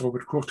Ernst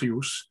Robert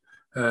Curtius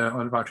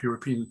about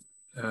European,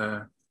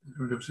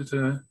 was it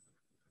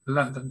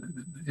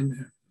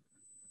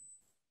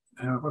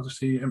what is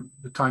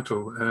the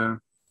title?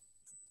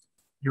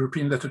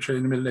 European literature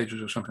in the Middle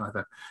Ages or something like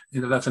that,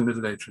 in the Latin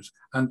Middle Ages.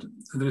 And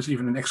there is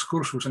even an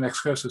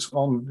excursus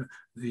on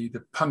the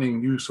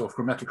punning use of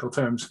grammatical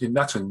terms in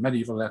Latin,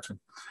 medieval Latin.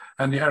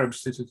 And the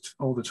Arabs did it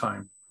all the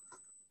time.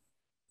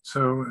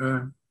 So,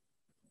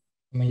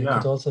 I mean, you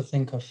could also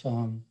think of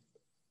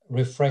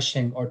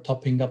refreshing or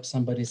topping up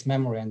somebody's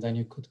memory, and then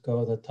you could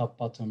go the top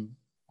bottom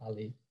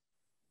alley.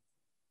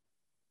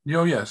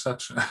 Oh yes,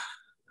 that's,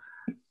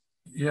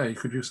 yeah, you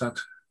could use that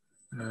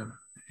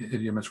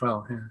idiom as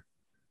well, yeah.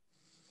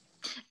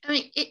 I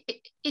mean,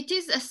 it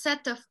is a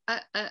set of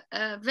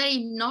very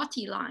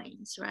naughty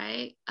lines,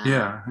 right?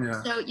 Yeah.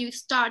 So you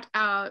start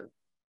out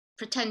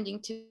pretending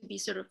to be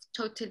sort of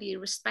totally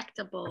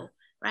respectable,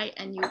 right?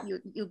 And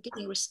you're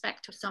giving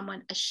respect to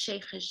someone,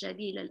 al-Sheikh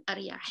al-Jalil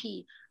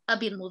al-Aryahi,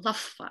 Abi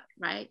al-Muzaffar,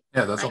 right?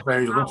 Yeah, that's all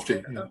very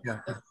lofty.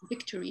 Yeah.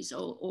 Victories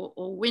or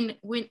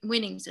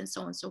winnings and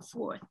so on and so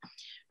forth,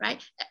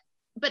 right?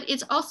 But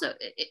it's also,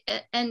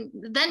 and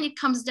then it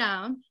comes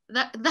down,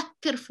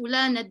 ذكر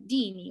فلان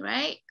الديني,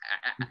 right?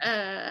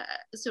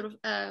 Sort of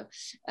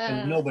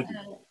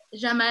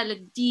Jamal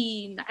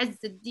al-Din,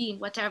 Azz al-Din,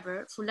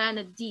 whatever, Fulan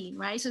al-Din,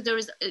 right? So there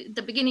is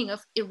the beginning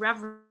of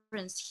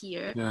irreverence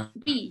here. Yeah.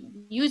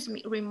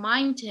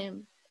 Remind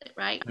him,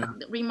 right? Yeah.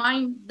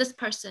 Remind this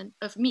person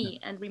of me,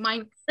 and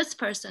remind this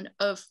person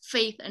of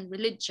faith and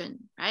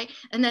religion, right?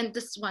 And then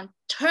this one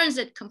turns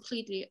it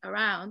completely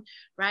around,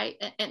 right?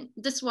 And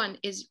this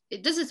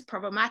is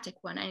problematic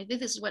one, and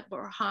this is what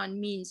Burhan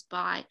means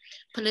by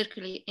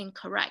politically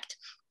incorrect.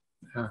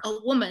 Yeah. A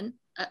woman,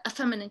 a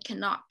feminine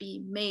cannot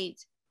be made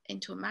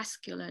into a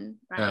masculine,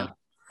 right? Yeah.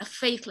 A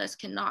faithless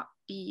cannot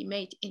be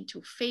made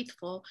into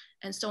faithful,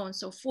 and so on and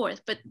so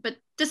forth. But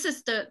this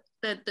is the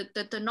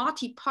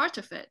naughty part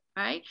of it,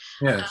 right?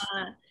 Yes.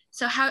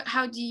 So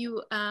how do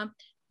you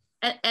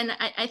and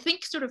I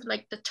think sort of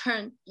like the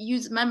term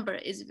use member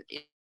is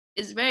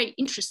very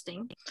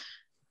interesting,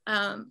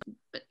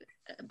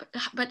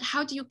 but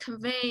how do you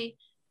convey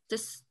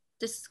this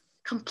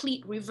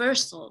complete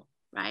reversal,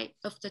 right,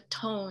 of the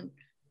tone,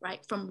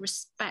 right, from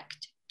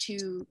respect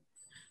to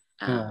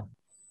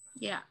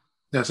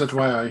Yes, that's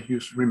why I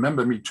use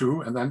remember me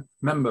too, and then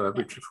member,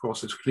 which of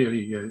course is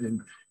clearly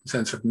in the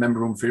sense of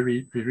membrum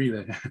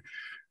virile.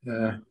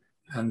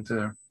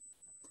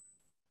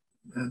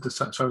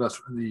 So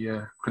that's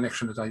the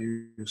connection that I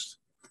used.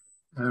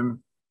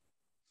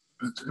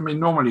 But I mean,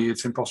 normally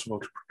it's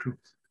impossible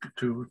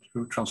to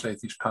translate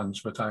these puns,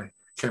 but I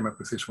came up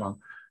with this one,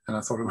 and I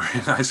thought it would be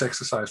a nice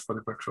exercise for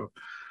the workshop.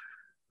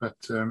 But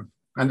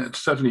and it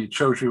certainly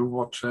shows you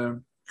what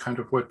kind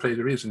of wordplay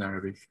there is in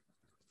Arabic.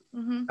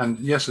 Mm-hmm. And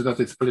yes,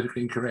 that it's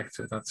politically incorrect.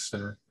 That's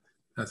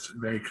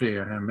very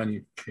clear in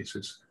many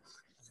cases.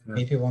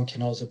 Maybe one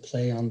can also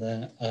play on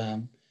the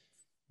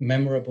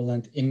memorable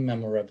and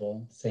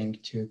immemorable thing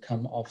to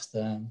come off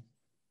the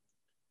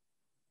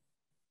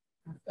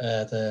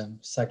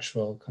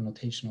sexual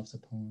connotation of the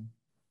poem.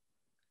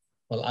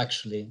 Well,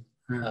 actually,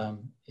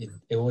 it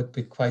would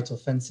be quite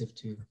offensive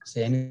to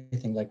say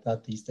anything like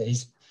that these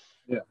days.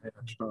 Yeah,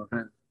 sure.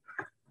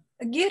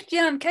 Geert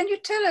Jan, can you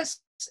tell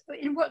us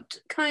in what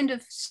kind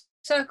of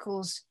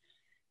circles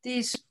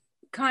these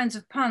kinds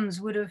of puns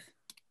would have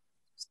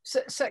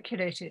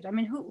circulated? I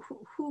mean,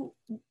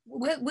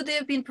 would they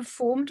have been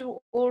performed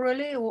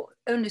orally or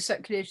only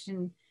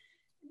circulated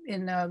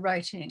in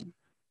writing?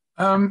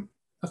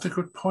 That's a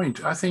good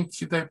point. I think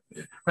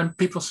when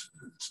people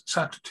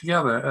sat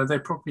together, they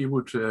probably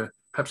would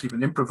perhaps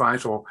even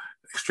improvise or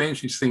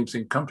exchange these things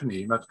in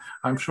company. But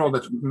I'm sure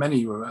that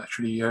many were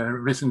actually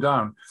written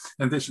down.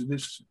 And this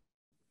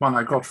one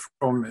I got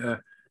from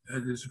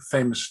this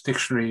famous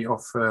dictionary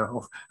of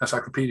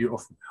encyclopedia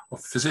of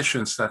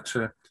physicians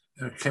that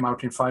came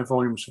out in 5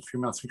 volumes a few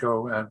months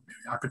ago.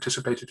 I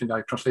participated in it.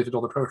 I translated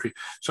all the poetry.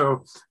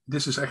 So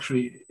this is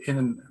actually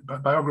in a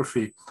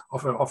biography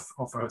of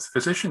a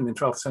physician in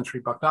 12th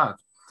century Baghdad.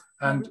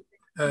 And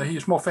he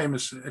is more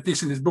famous, at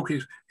least in his book,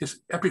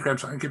 his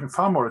epigrams are given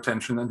far more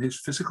attention than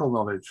his physical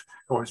knowledge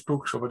or his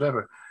books or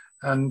whatever.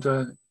 And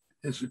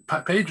it's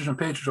pages and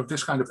pages of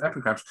this kind of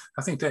epigrams.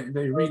 I think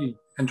they really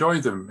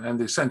enjoy them, and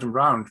they send them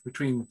round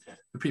between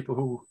the people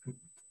who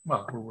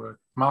who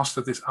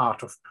mastered this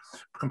art of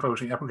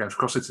composing epigrams. Of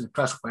course, it's in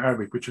classical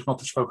Arabic, which is not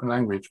the spoken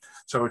language,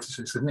 so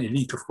it's an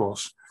elite, of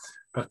course.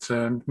 But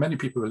many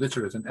people were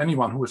literate, and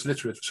anyone who was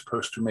literate was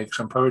supposed to make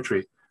some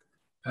poetry.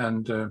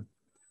 And there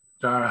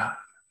are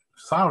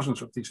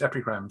thousands of these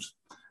epigrams,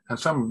 and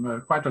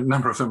some, quite a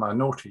number of them are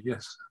naughty,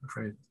 yes, I'm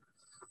afraid.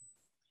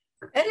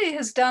 Ellie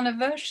has done a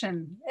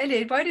version.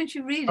 Ellie, why don't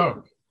you read it?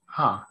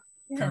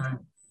 Yeah.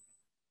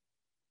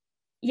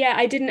 Yeah,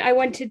 I didn't. I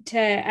wanted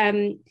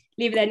to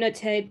leave it there, not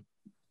to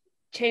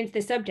change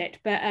the subject,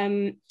 but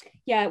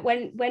yeah,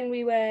 when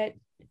we were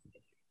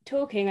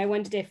talking, I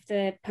wondered if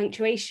the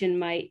punctuation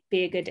might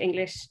be a good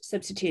English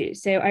substitute.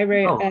 So I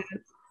wrote a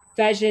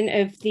version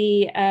of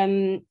the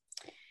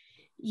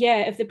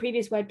of the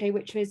previous wordplay,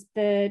 which was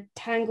the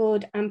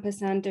tangled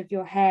ampersand of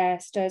your hair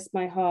stirs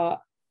my heart.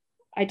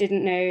 I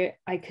didn't know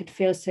I could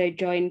feel so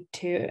joined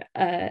to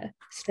a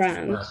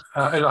strand.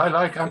 I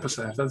like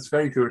ampersand. That's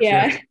very good.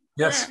 Yeah.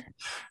 Yes.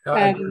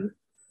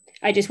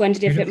 I just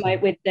wondered if it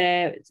might with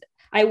the.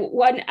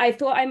 I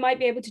thought I might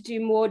be able to do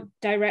more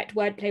direct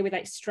wordplay with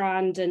like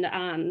strand and.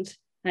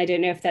 I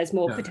don't know if there's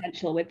more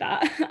potential with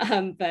that,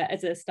 but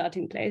as a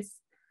starting place.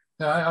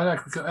 Yeah, I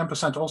like, because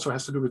ampersand also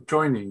has to do with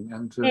joining,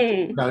 and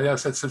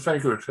yes, it's very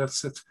good.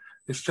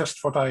 It's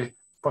just what I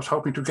was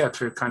hoping to get,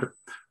 a kind of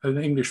an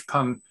English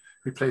pun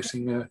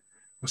replacing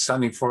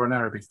standing for an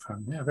Arabic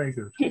pun. Yeah, very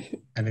good.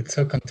 And it's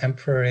so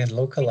contemporary and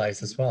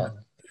localized as well.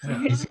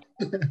 Yeah.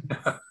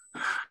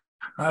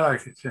 I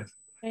like it, yes.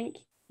 Thank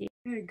you.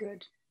 Very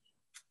good.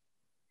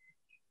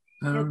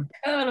 The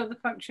curl of the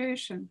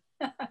punctuation.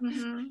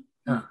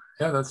 Yeah,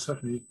 that's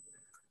certainly.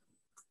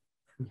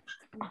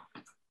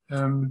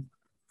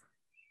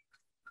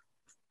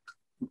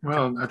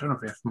 Well, I don't know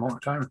if we have more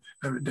time.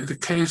 The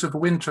Case of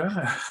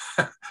Winter,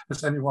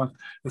 as anyone,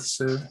 it's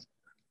a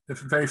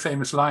very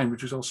famous line,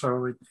 which is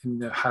also in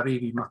the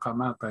Hariri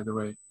Maqamat, by the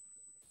way.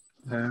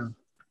 Don't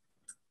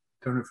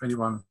know if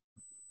anyone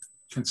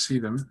can see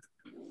them.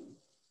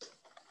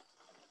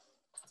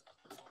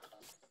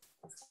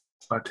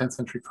 By 10th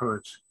century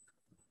poets.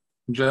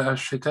 جاء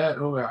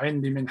الشتاء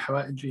عندي من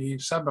حوائجه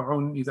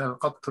سبع إذا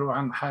القطر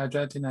عن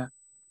حاجاتنا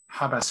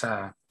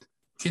حبسا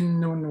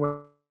كن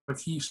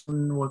وكيس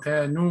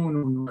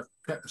وكانون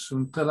وكأس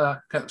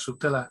طلى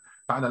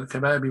بعد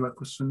الكباب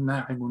وكس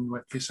ناعم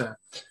وكسا.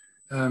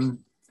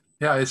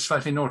 Yeah, it's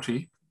slightly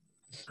naughty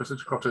because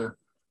it's got a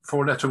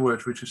 4-letter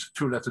word, which is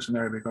 2 letters in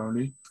Arabic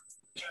only.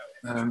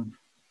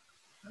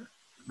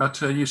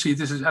 But you see,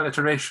 this is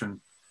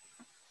alliteration.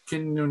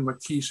 Kinnun wa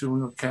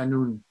kisun wa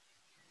kanun.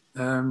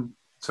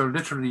 So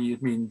literally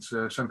it means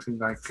something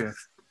like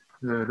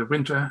the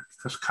winter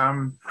has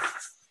come,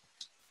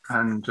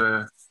 and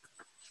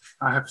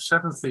I have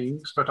 7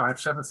 things, but I have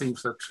 7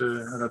 things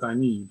that I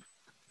need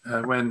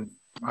when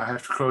I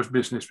have to close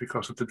business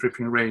because of the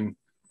dripping rain.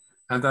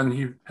 And then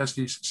he has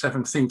these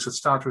 7 things that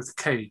start with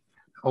K,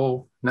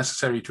 all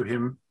necessary to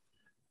him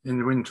in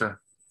the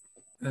winter.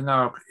 And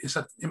now, is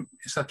that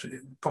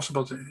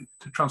possible to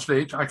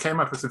translate? I came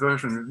up with the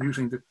version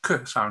using the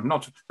K sound,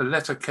 not the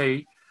letter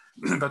K,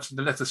 but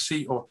the letter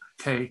C or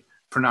K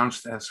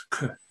pronounced as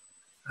K.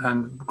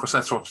 And because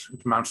that's what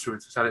it amounts to,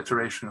 it's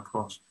alliteration, of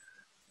course.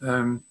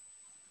 I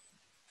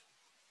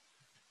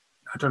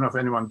don't know if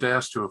anyone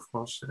dares to, of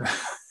course.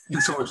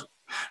 It's always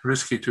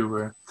risky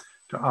to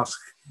ask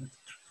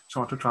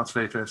someone to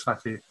translate a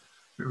slightly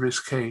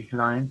risque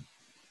line.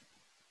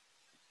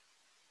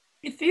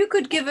 If you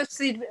could give us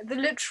the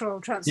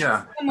literal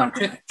translation.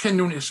 Yeah,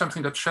 Kenun is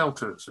something that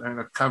shelters and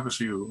that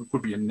covers you. It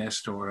could be a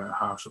nest or a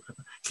house.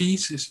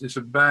 Kies is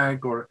a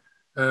bag or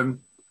a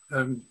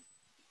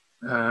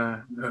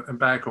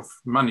bag of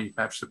money,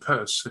 perhaps a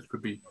purse. It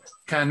could be.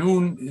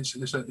 Kanun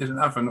is an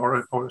oven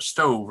or a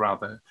stove,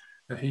 rather,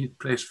 a heat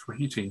place for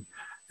heating.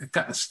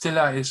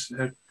 Stilla is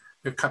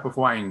a cup of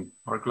wine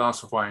or a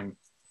glass of wine.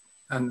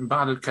 And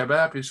Ba'd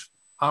al-Kabab is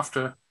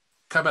after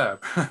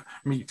kabab,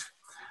 meat.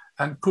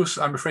 And kus,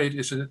 I'm afraid,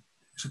 is a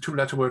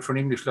 2-letter word for an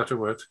English letter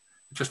word.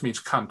 It just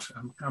means cunt.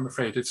 I'm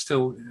afraid it's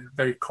still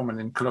very common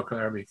in colloquial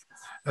Arabic.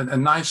 And a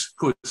nice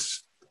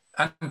kus,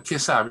 and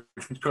kisa,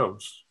 which means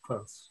clothes.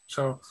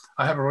 So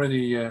I have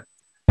already a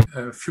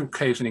few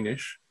Ks in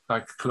English,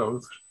 like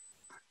clothes,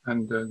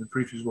 and the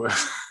previous word.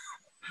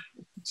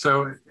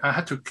 So I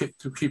had to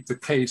keep the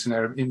Ks in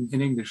Arabic,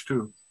 in English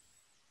too.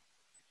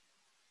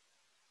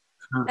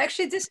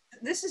 Actually,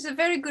 this is a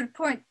very good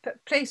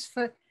place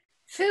for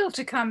Phil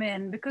to come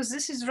in, because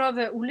this is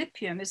rather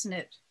Oulipian, isn't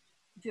it?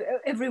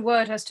 Every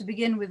word has to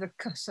begin with a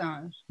K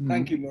sound.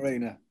 Thank you,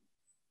 Marina.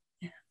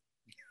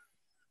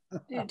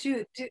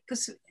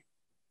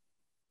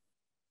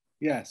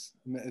 Yes,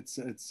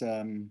 it's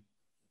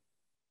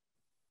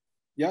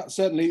yeah,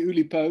 certainly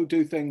Oulipo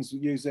do things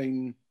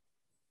using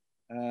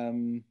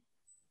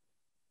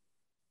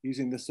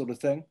this sort of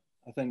thing.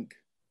 I think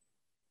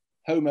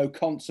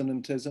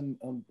homoconsonantism,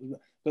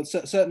 but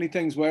certainly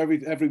things where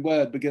every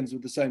word begins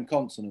with the same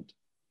consonant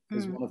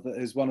is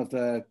one of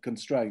the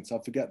constraints. I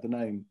forget the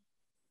name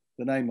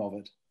of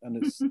it, and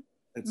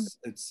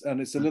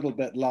it's a little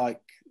bit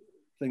like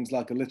things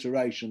like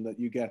alliteration that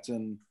you get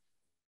in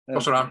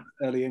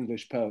early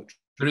English poetry.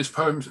 There is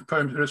poems.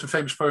 There is a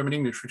famous poem in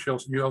English which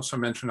you also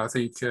mentioned, I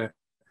think,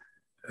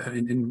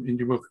 in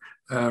your book,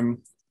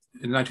 in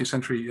the 19th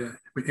century,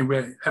 in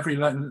where every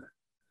line,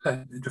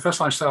 the first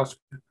line starts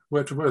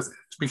word to word,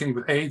 beginning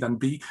with A, then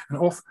B,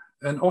 and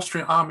an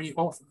Austrian army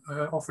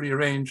awfully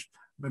arranged,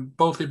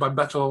 boldly by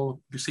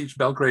battle besieged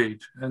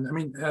Belgrade. And I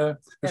mean, there's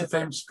a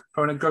famous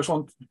poem that goes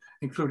on,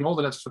 including all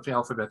the letters of the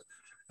alphabet.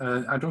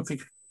 I don't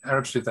think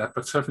Arabs did that,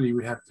 but certainly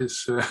we have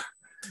this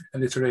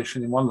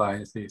alliteration in one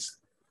line at least.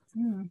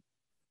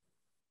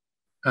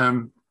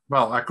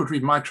 Well, I could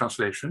read my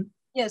translation.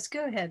 Yes,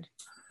 go ahead.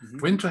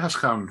 Winter has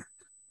come,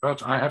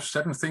 but I have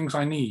 7 things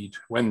I need.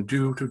 When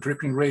due to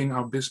dripping rain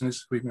our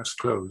business we must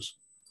close.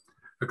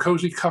 A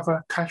cozy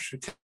cover, cash, a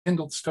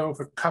kindled stove,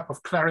 a cup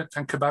of claret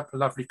and kebab, a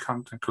lovely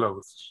cunt and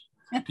clothes.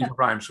 These are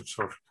rhymes of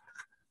sort.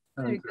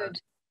 Very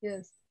good,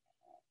 yes.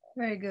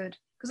 Very good.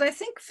 Because I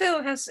think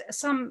Phil has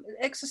some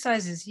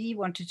exercises he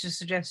wanted to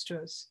suggest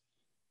to us.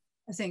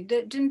 I think,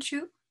 didn't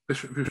you?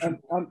 I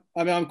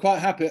mean, I'm quite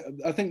happy.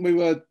 I think we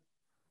were,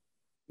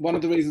 one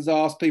of the reasons I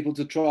asked people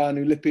to try an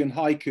Oulipian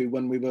haiku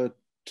when we were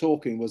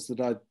talking was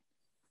that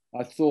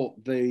I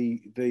thought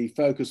the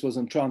focus was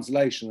on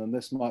translation, and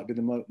this might be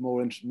the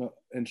more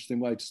interesting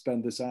way to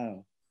spend this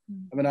hour.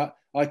 I mean,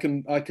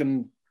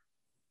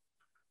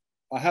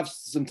 I have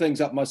some things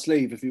up my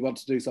sleeve if you want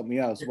to do something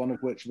else, one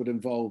of which would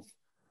involve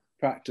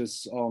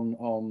practice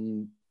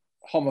on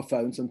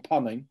homophones and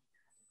punning,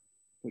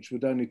 which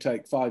would only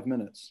take 5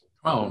 minutes.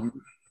 Oh.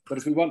 But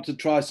if we want to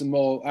try some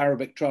more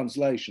Arabic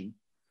translation.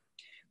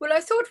 Well, I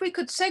thought we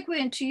could segue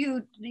into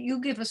you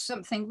give us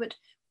something, but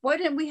why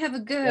don't we have a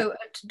go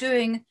at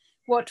doing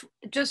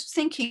just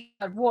thinking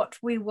about what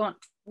we want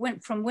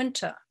from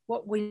winter,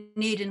 what we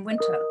need in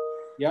winter.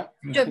 Yeah.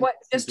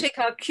 Just take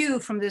our cue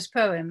from this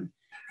poem,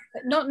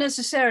 not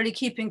necessarily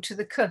keeping to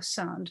the k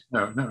sound.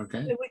 No,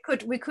 okay.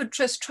 We could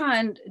just try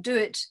and do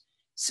it.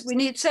 We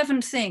need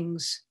 7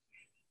 things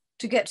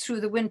to get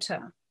through the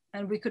winter,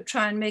 and we could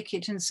try and make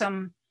it in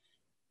some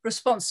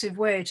responsive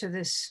way to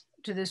this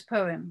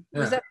poem.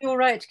 Yeah. Is that all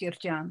right, Geert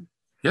Jan?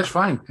 Yes,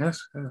 fine.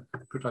 Yes,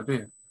 good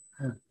idea.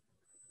 Yeah.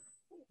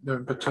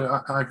 But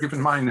I've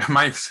given mine,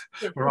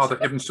 or rather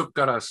Ibn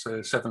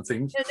Sukkara's 7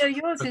 things. No,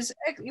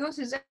 yours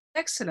is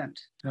excellent.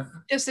 Yeah.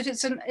 Just that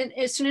it's an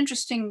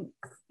interesting,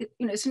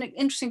 it's an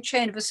interesting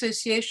chain of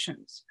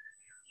associations.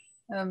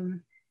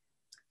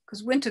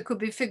 Because winter could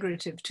be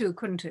figurative too,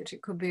 couldn't it?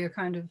 It could be a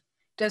kind of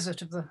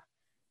desert of the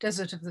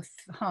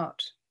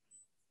heart.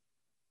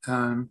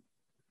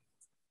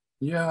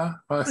 Yeah,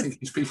 well, I think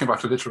he's speaking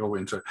about a literal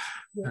winter.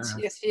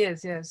 Yes, he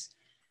is. Yes.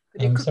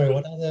 I'm sorry,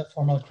 what are the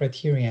formal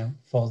criteria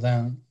for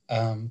the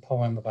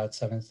poem about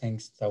 7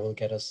 things that will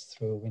get us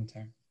through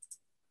winter?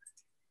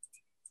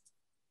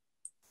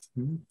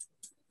 Do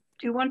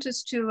you want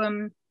us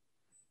to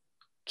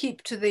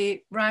keep to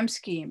the rhyme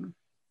scheme?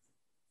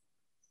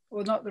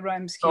 Or not the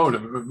rhyme scheme? Or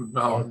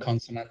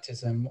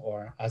consonantism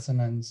or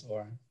assonance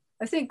or...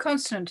 I think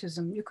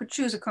consonantism. You could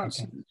choose a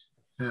consonant.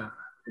 Okay. Yeah.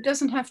 It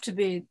doesn't have to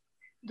be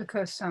the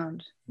k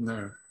sound.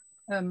 No.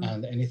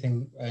 And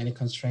any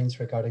constraints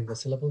regarding the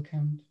syllable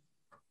count?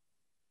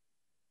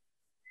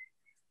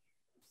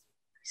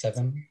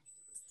 7.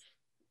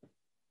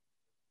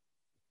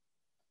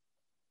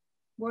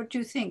 What do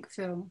you think,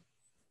 Phil?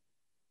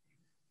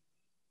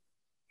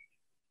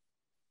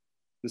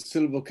 The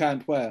syllable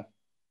count where?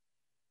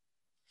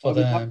 For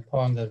the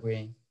poem that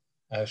we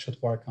should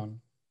work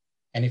on.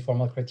 Any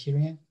formal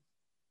criteria?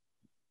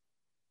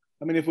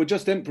 I mean, if we're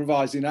just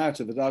improvising out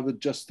of it, I would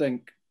just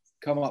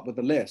come up with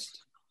a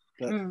list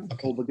that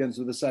all begins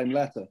with the same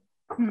letter.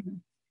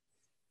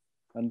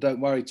 And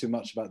don't worry too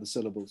much about the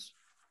syllables.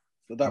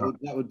 But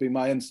that would be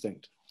my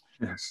instinct.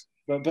 Yes.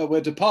 But we're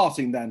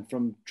departing then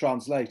from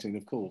translating,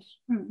 of course.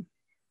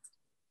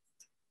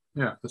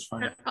 Yeah, that's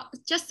fine.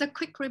 Just a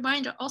quick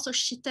reminder, also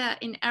shita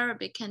in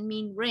Arabic can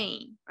mean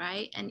rain,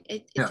 right? And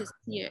it is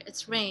here,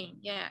 it's rain,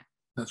 yeah.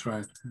 That's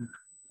right.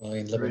 Well,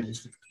 in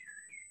Lebanese.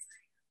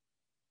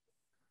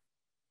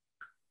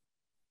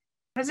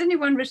 Has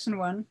anyone written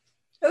one?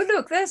 Oh,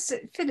 look, there's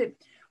Philip.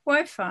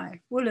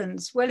 Wi-Fi,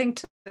 woolens,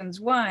 Wellingtons,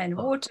 wine,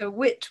 water,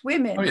 wit,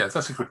 women. Oh, yes,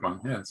 that's a good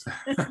one. Yes.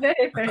 That's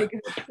very, very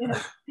good.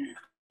 Yes.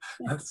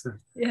 That's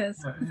yes.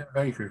 Yeah,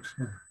 very good.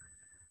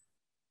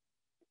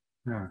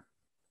 Yeah.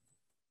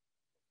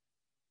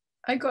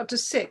 I got to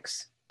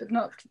 6, but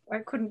I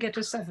couldn't get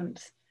a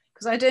 7th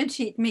because I don't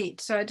eat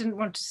meat, so I didn't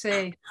want to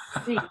say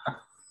beef.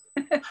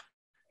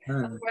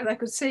 Otherwise, I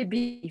could say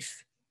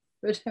beef.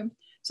 But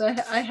so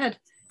I had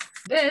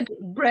bed,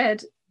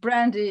 bread,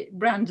 brandy,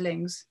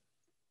 brandlings,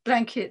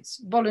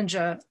 blankets,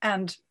 Bollinger,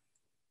 and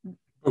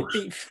books.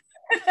 Beef.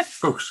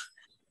 Books.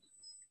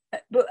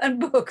 And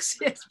books,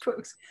 yes,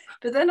 books.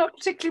 But they're not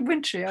particularly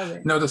wintry, are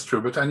they? No, that's true.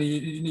 But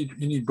you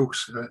need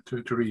books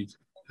to read.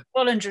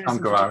 Bollinger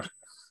can't go out.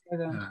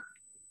 Yeah.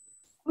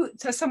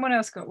 So someone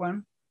else got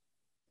one.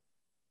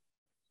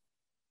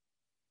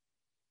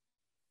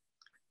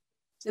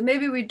 So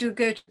maybe we do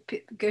go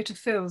to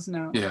Phil's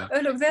now. Yeah. Oh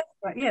look, that's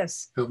right.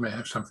 Yes. Phil may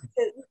have something.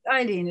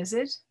 Eileen, is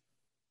it?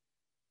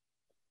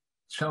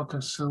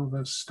 shelter,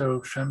 silver,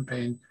 stove,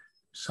 champagne,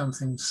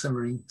 something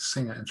simmering,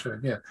 singer, and so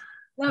yeah.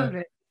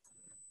 Lovely,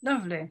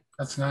 lovely.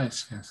 That's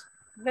nice. Yes.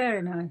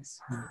 Very nice.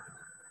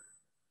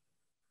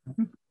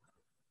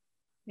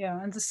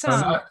 Yeah, and the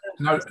sound.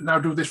 Now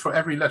do this for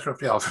every letter of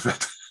the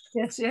alphabet.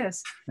 Yes,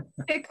 yes.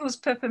 Pickles,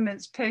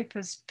 peppermints,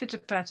 papers,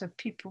 pitter-patter,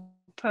 people,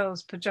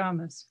 pearls,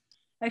 pajamas.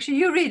 Actually,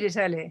 you read it,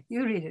 Ellie.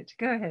 You read it.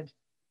 Go ahead.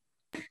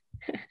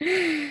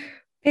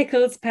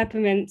 Pickles,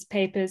 peppermints,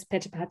 papers,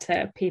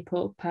 pitter-patter,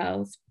 people,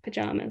 pearls,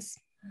 pajamas.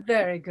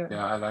 Very good.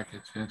 Yeah, I like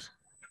it, yes.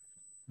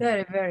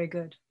 Very, very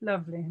good.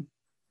 Lovely.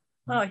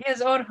 Oh,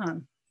 here's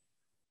Orhan.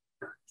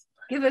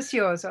 Give us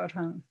yours,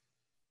 Orhan.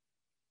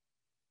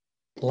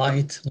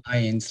 Light,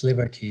 lions,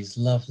 liberties,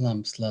 love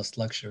lumps, lust,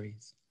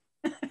 luxuries.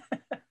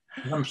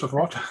 Lumps of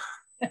what?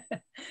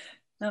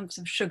 Lumps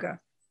of sugar.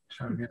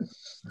 Sorry,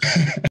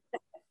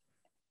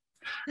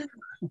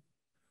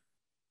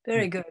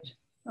 Very good.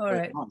 All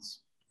right. Nice.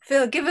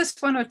 Phil, give us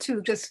one or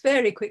two, just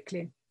very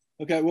quickly.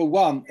 Okay, well,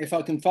 one, if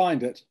I can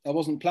find it. I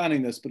wasn't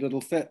planning this, but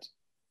it'll fit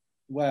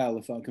well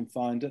if I can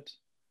find it.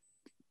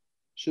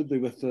 Should be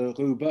with the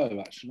Roubaud,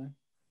 actually.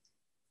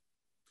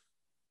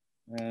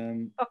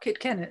 Pocket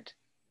Kennett.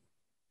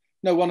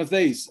 No, one of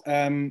these.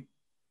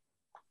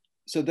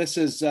 So this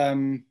is,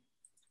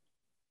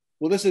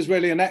 well, this is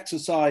really an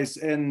exercise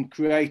in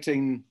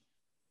creating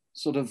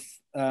sort of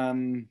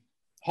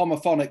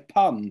homophonic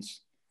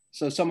puns.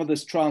 So some of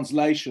this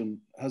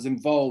translation has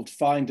involved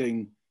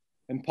finding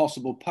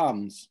impossible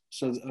puns.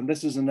 So, and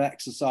this is an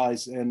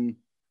exercise in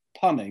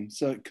punning.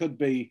 So it could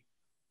be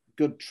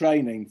good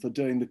training for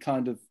doing the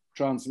kind of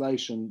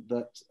translation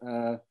that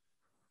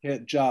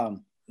Geert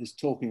Jan is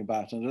talking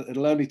about. And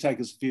it'll only take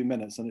us a few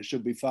minutes and it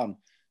should be fun.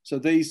 So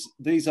these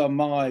are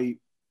my,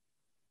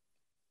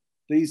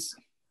 these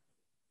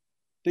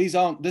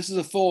aren't, this is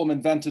a form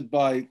invented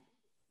by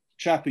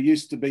chap who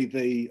used to be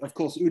the, of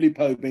course,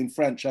 Oulipo being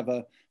French have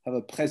a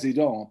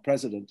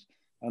president.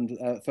 And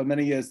for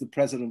many years, the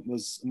president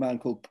was a man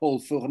called Paul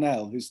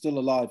Fournel, who's still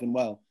alive and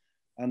well.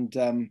 And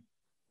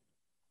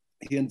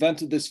he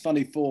invented this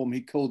funny form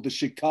he called the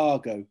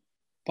Chicago,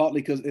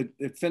 partly because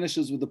it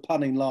finishes with a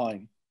punning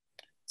line.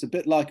 It's a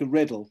bit like a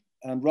riddle.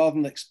 And rather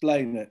than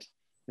explain it,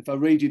 if I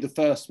read you the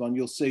first one,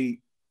 you'll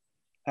see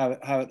how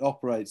it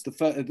operates.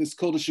 It's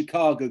called a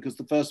Chicago because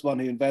the first one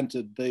he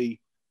invented, the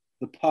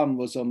pun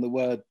was on the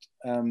word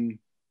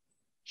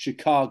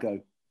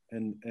Chicago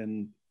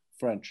in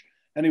French.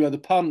 Anyway, the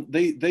pun,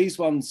 these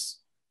ones,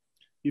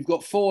 you've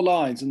got 4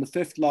 lines and the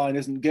 5th line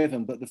isn't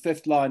given, but the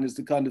 5th line is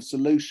the kind of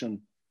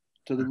solution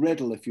to the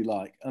riddle, if you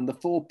like. And the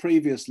 4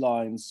 previous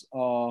lines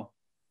are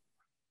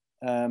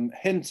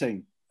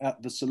hinting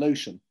at the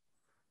solution.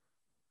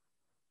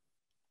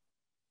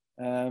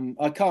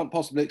 I can't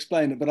possibly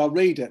explain it, but I'll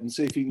read it and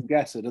see if you can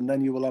guess it, and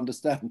then you will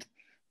understand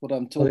what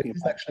I'm talking about.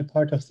 It's actually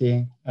part of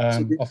the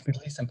of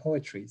Middle Eastern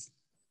poetries.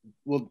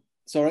 Well,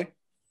 sorry?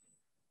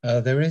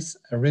 There is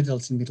a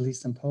riddles in Middle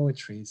Eastern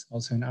poetries,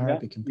 also in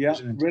Arabic. Yeah,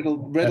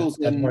 riddles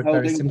in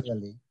Old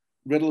English.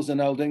 Riddles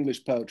in Old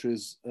English poetry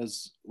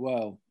as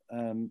well.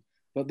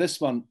 But this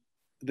one,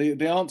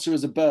 the answer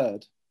is a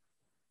bird,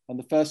 and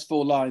the first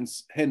 4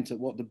 lines hint at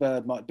what the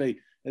bird might be.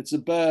 It's a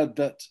bird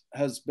that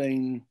has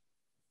been.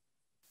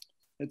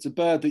 It's a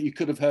bird that you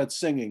could have heard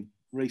singing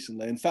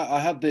recently. In fact, I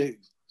had the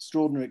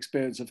extraordinary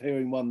experience of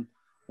hearing one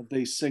of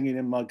these singing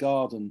in my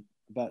garden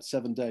about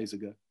 7 days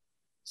ago.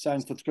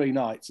 Sang for 3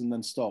 nights and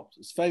then stopped.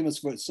 It's famous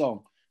for its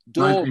song.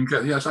 Dawn,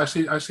 yes, I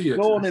see it.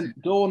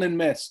 Dawn in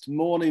mist,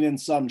 morning in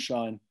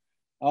sunshine,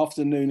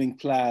 afternoon in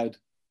cloud,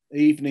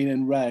 evening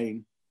in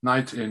rain.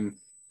 Night in...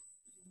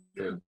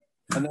 And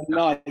then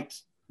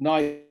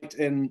night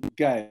in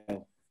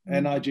gale.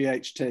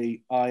 N-I-G-H-T-I-N-G-L-E.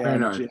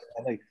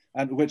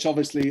 And which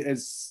obviously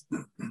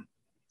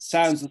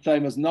sounds the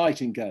same as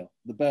nightingale,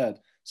 the bird.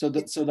 So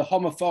the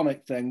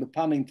homophonic thing, the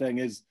punning thing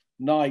is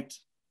night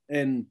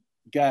in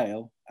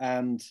gale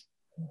and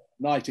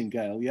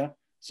nightingale, yeah?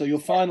 So your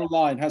final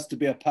line has to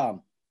be a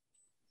pun.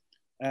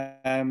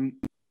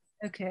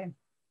 Okay.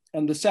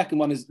 And the second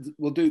one is,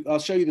 I'll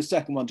show you the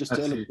second one just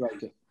to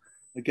illustrate it.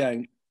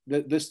 Again,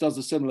 this does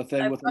a similar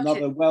thing with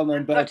another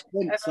well-known bird,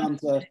 Prince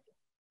Hunter,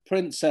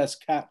 Princess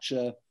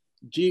Catcher,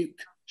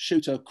 Duke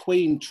Shooter,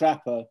 Queen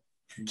Trapper,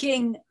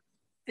 King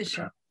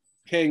Fisher.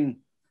 King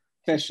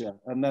Fisher.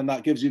 And then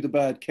that gives you the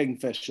bird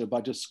Kingfisher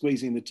by just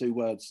squeezing the 2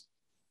 words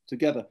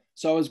together.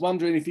 So I was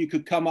wondering if you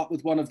could come up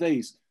with one of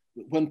these.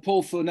 When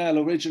Paul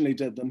Fournel originally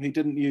did them, he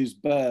didn't use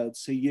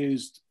birds. He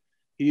used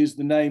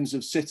the names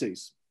of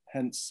cities,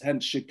 hence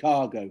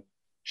Chicago.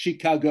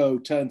 Chicago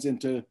turns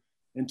into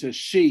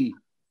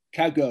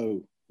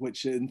she-cago,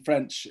 which in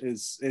French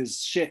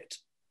is shit,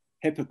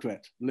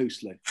 hypocrite,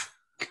 loosely.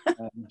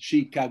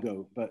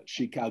 Chicago, but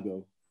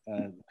Chicago,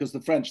 because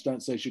the French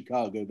don't say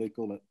Chicago, they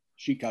call it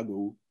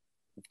Chicago,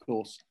 of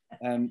course.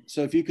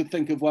 So if you could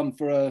think of one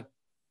for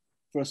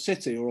a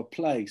city or a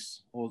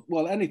place, or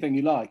well, anything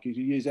you like, you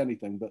can use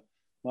anything, but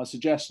my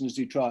suggestion is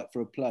you try it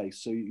for a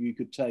place. So you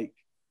could take,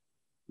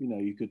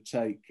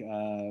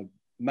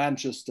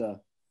 Manchester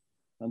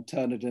and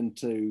turn it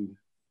into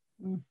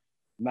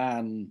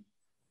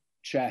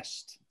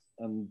chest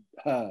and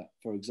her,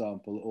 for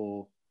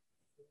example,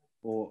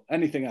 or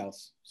anything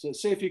else. So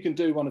see if you can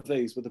do one of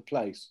these with a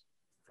place.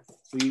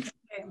 So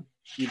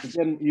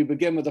you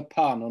begin with a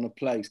pun on a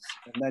place,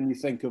 and then you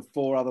think of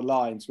 4 other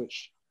lines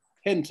which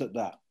hint at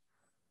that.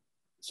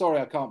 Sorry,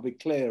 I can't be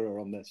clearer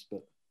on this,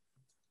 but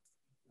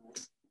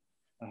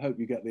I hope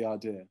you get the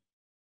idea.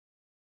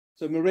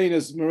 So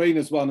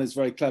Marina's one is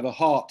very clever.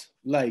 Heart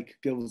Lake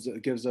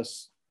gives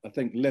us, I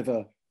think,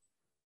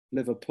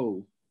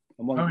 Liverpool,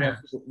 and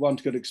one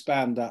could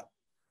expand that,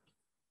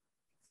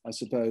 I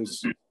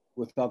suppose,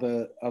 with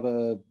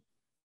other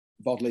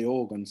bodily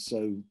organs.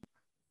 So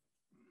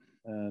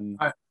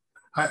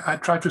I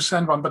tried to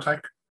send one, but I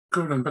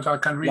couldn't. But I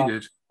can read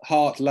it.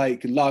 Heart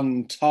Lake,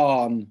 lung,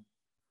 tarn,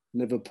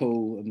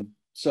 Liverpool, and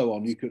so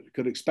on. You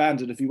could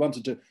expand it if you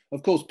wanted to.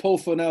 Of course, Paul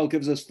Fournel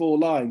gives us 4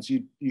 lines.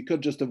 You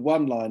could just have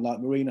 1 line like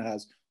Marina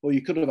has, or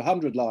you could have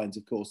 100 lines.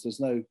 Of course, there's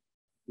no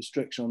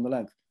restriction on the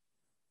length.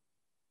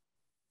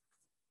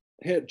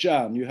 Here,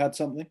 Jan, you had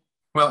something?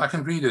 Well, I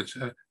can read it.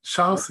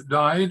 South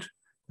died,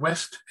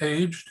 west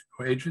aged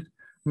or aged,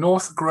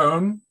 north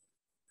grown.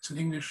 It's an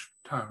English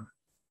town.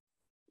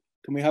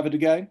 Can we have it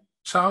again?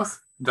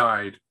 South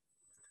died,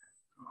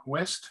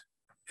 west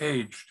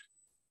aged,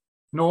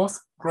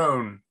 north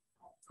grown,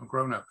 or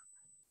grown up,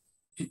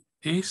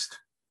 east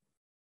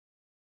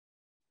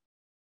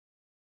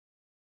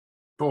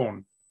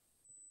born.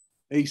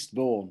 East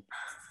born.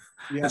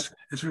 Yes,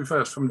 it's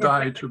reversed from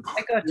died to born.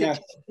 I got it.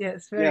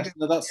 Yes, very good.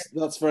 No,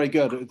 that's very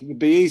good. It would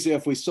be easier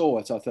if we saw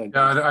it, I think.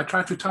 Yeah, I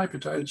tried to type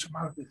it.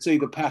 Somehow see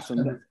the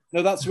pattern.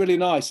 No, that's really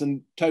nice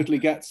and totally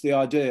gets the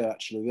idea,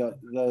 actually.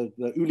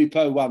 The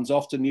Oulipo ones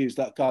often use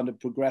that kind of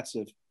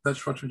progressive.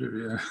 That's what you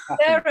do, yeah.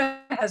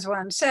 Sarah has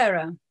one.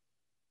 Sarah.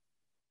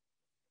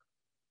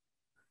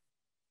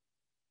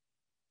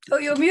 Oh,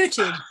 you're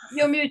muted.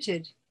 You're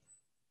muted.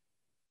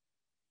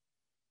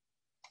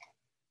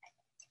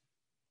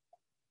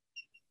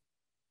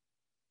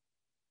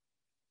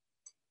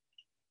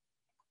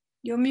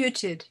 You're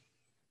muted.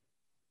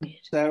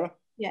 Sarah?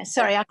 Yeah,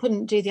 sorry, I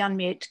couldn't do the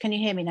unmute. Can you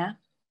hear me now?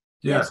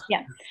 Yes.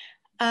 Yeah.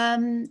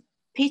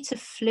 Peter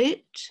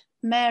Flute,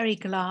 Mary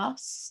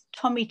Glass,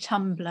 Tommy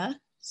Tumbler,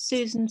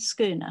 Susan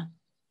Schooner.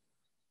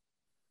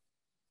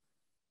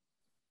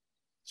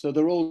 So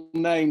they're all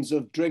names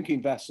of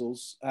drinking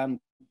vessels and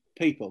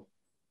people.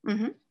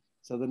 Mm-hmm.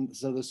 So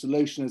the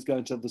solution is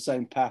going to have the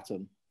same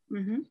pattern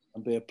and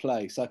be a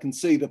place. I can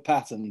see the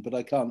pattern, but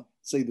I can't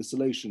see the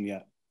solution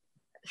yet.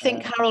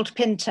 Think Harold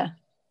Pinter.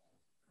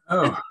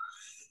 Oh,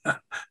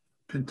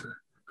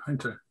 Pinter.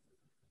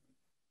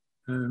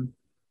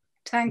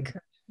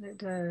 Tanker.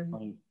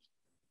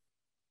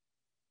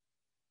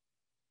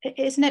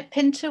 Isn't it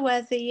Pinter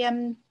where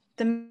the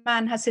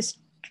man has this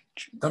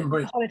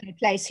holiday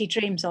place he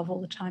dreams of all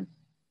the time?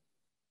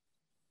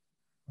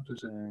 What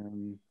is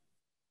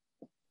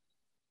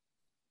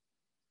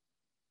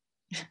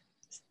it?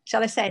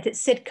 Shall I say it? It's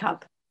Sid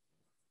Cup.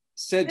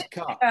 Sid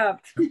Cup.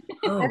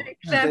 Oh, very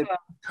clever.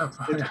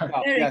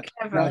 Very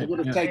clever. It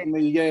would have taken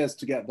me years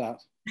to get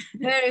that.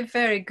 Very,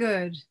 very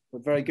good.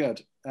 But very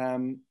good.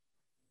 And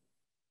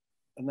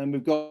then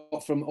we've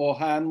got from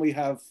Ouyang, we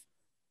have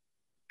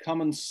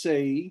Come and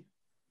See,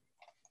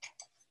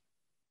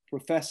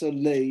 Professor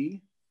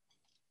Lee,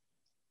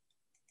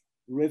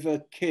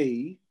 River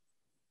Key.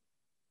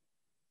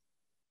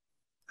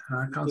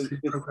 I can't see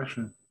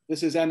progression.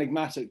 This is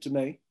enigmatic to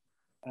me,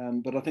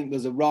 but I think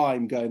there's a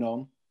rhyme going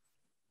on.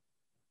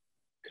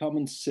 Come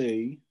and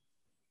See,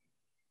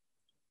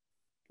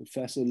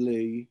 Professor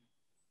Lee,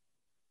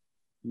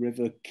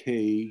 River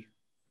Key,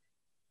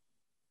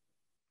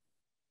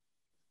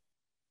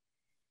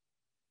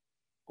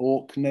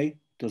 Orkney,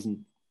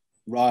 doesn't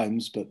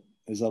rhymes, but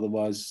is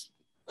otherwise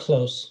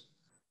close.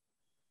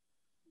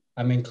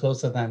 I mean,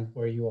 closer than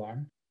where you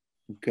are.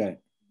 Okay.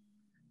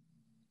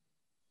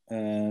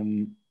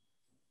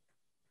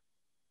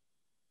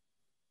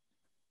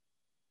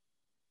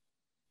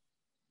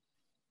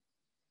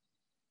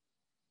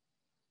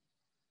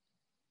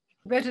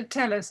 Better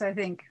tell us, I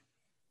think.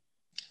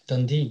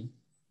 Dundee.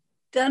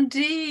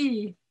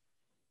 Dundee.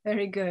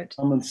 Very good.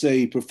 Come and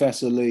See,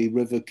 Professor Lee,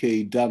 River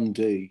Key,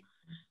 Dundee.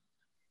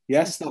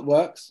 Yes, that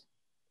works.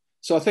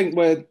 So I think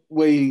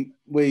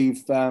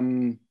we've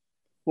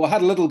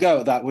had a little go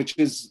at that, which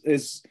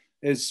is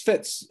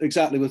fits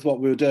exactly with what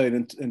we were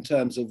doing in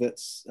terms of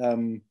it's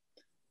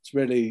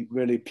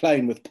really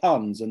playing with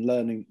puns and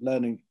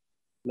learning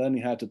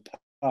how to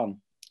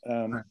pun.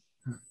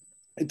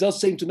 It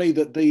does seem to me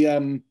that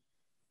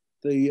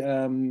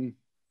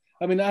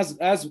I mean,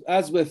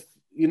 as with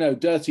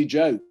dirty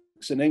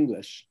jokes in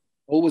English,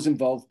 always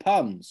involve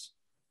puns,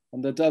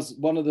 and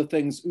one of the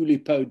things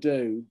Oulipo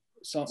do.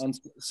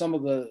 Some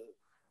of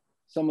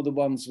the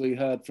ones we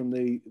heard from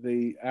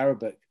the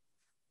Arabic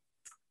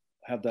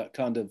have that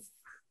kind of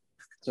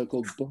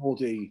so-called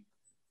bawdy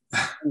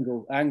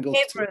angle.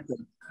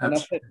 And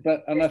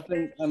I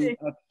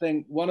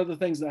think one of the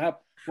things that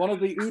one of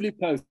the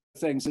Oulipo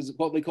things is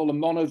what they call a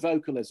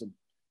monovocalism.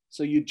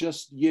 So you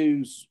just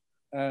use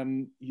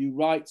you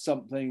write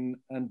something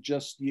and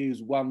just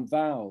use one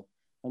vowel.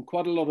 and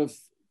quite a lot of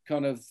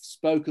kind of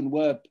spoken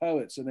word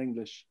poets in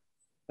English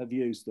have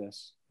used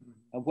this.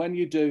 And when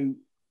you do,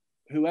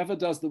 whoever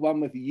does the one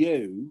with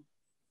you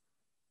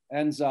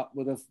ends up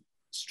with a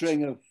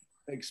string of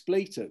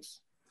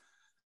expletives.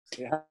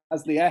 It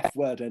has the F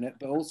word in it,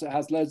 but also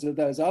has loads of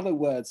those other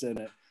words in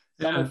it.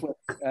 Some of which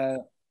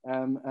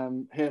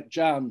Geert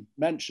Jan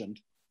mentioned,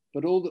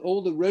 but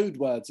all the rude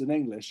words in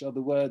English are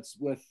the words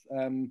with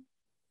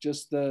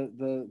just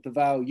the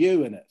vowel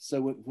U in it.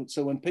 So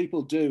when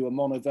people do a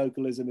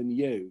monovocalism in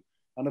U,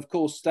 and of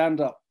course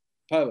stand-up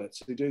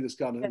poets who do this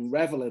kind of thing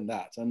revel in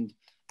that and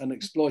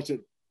exploit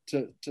it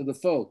to the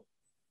full.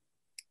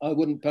 I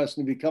wouldn't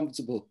personally be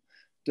comfortable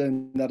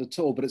doing that at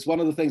all, but it's one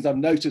of the things I've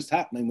noticed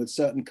happening with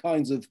certain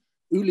kinds of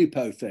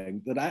Oulipo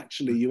thing, that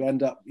actually you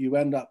end up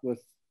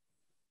with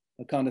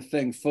a kind of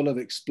thing full of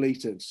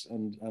expletives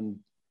and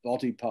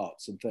body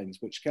parts and things,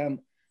 which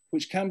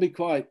can be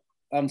quite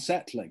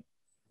unsettling.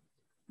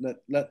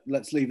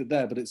 Let's leave it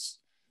there, but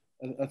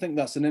I think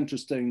that's an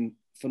interesting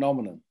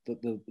phenomenon,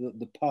 that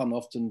the pun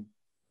often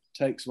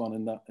takes one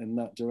in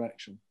that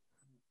direction,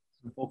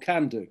 or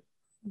can do.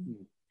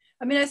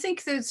 I mean, I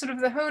think that sort of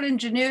the whole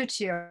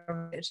ingenuity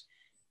of it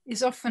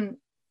is often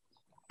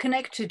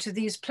connected to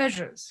these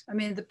pleasures. I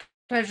mean, the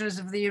pleasures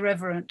of the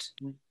irreverent,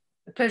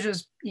 the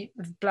pleasures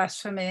of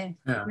blasphemy.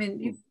 I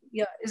mean,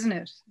 isn't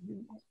it?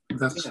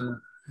 That's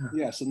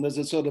yes, and there's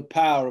a sort of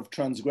power of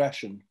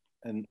transgression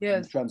and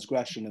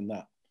transgression in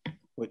that,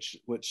 which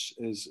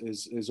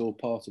is all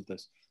part of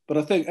this. But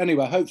I think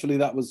anyway, hopefully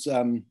that was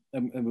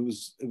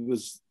it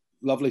was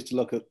lovely to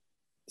look at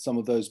some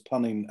of those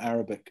punning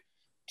Arabic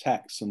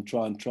texts and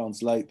try and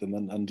translate them,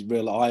 and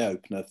real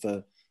eye-opener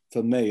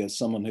for me as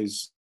someone who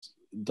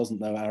doesn't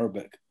know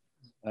Arabic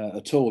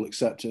at all,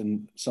 except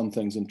in some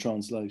things in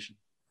translation.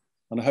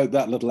 And I hope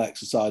that little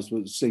exercise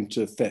seemed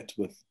to fit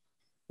with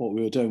what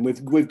we were doing.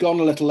 We've gone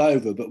a little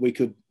over, but we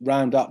could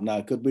round up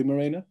now, could we,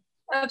 Marina?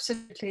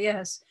 Absolutely,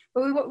 yes.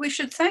 But we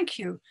should thank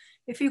you.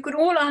 If you could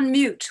all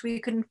unmute, we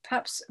can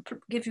perhaps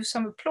give you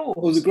some applause.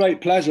 It was a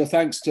great pleasure.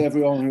 Thanks to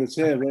everyone who was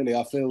here, really.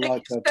 I feel thank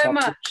like you so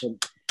much.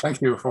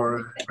 Thank you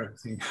for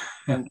everything.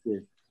 Thank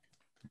you.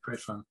 Great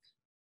fun.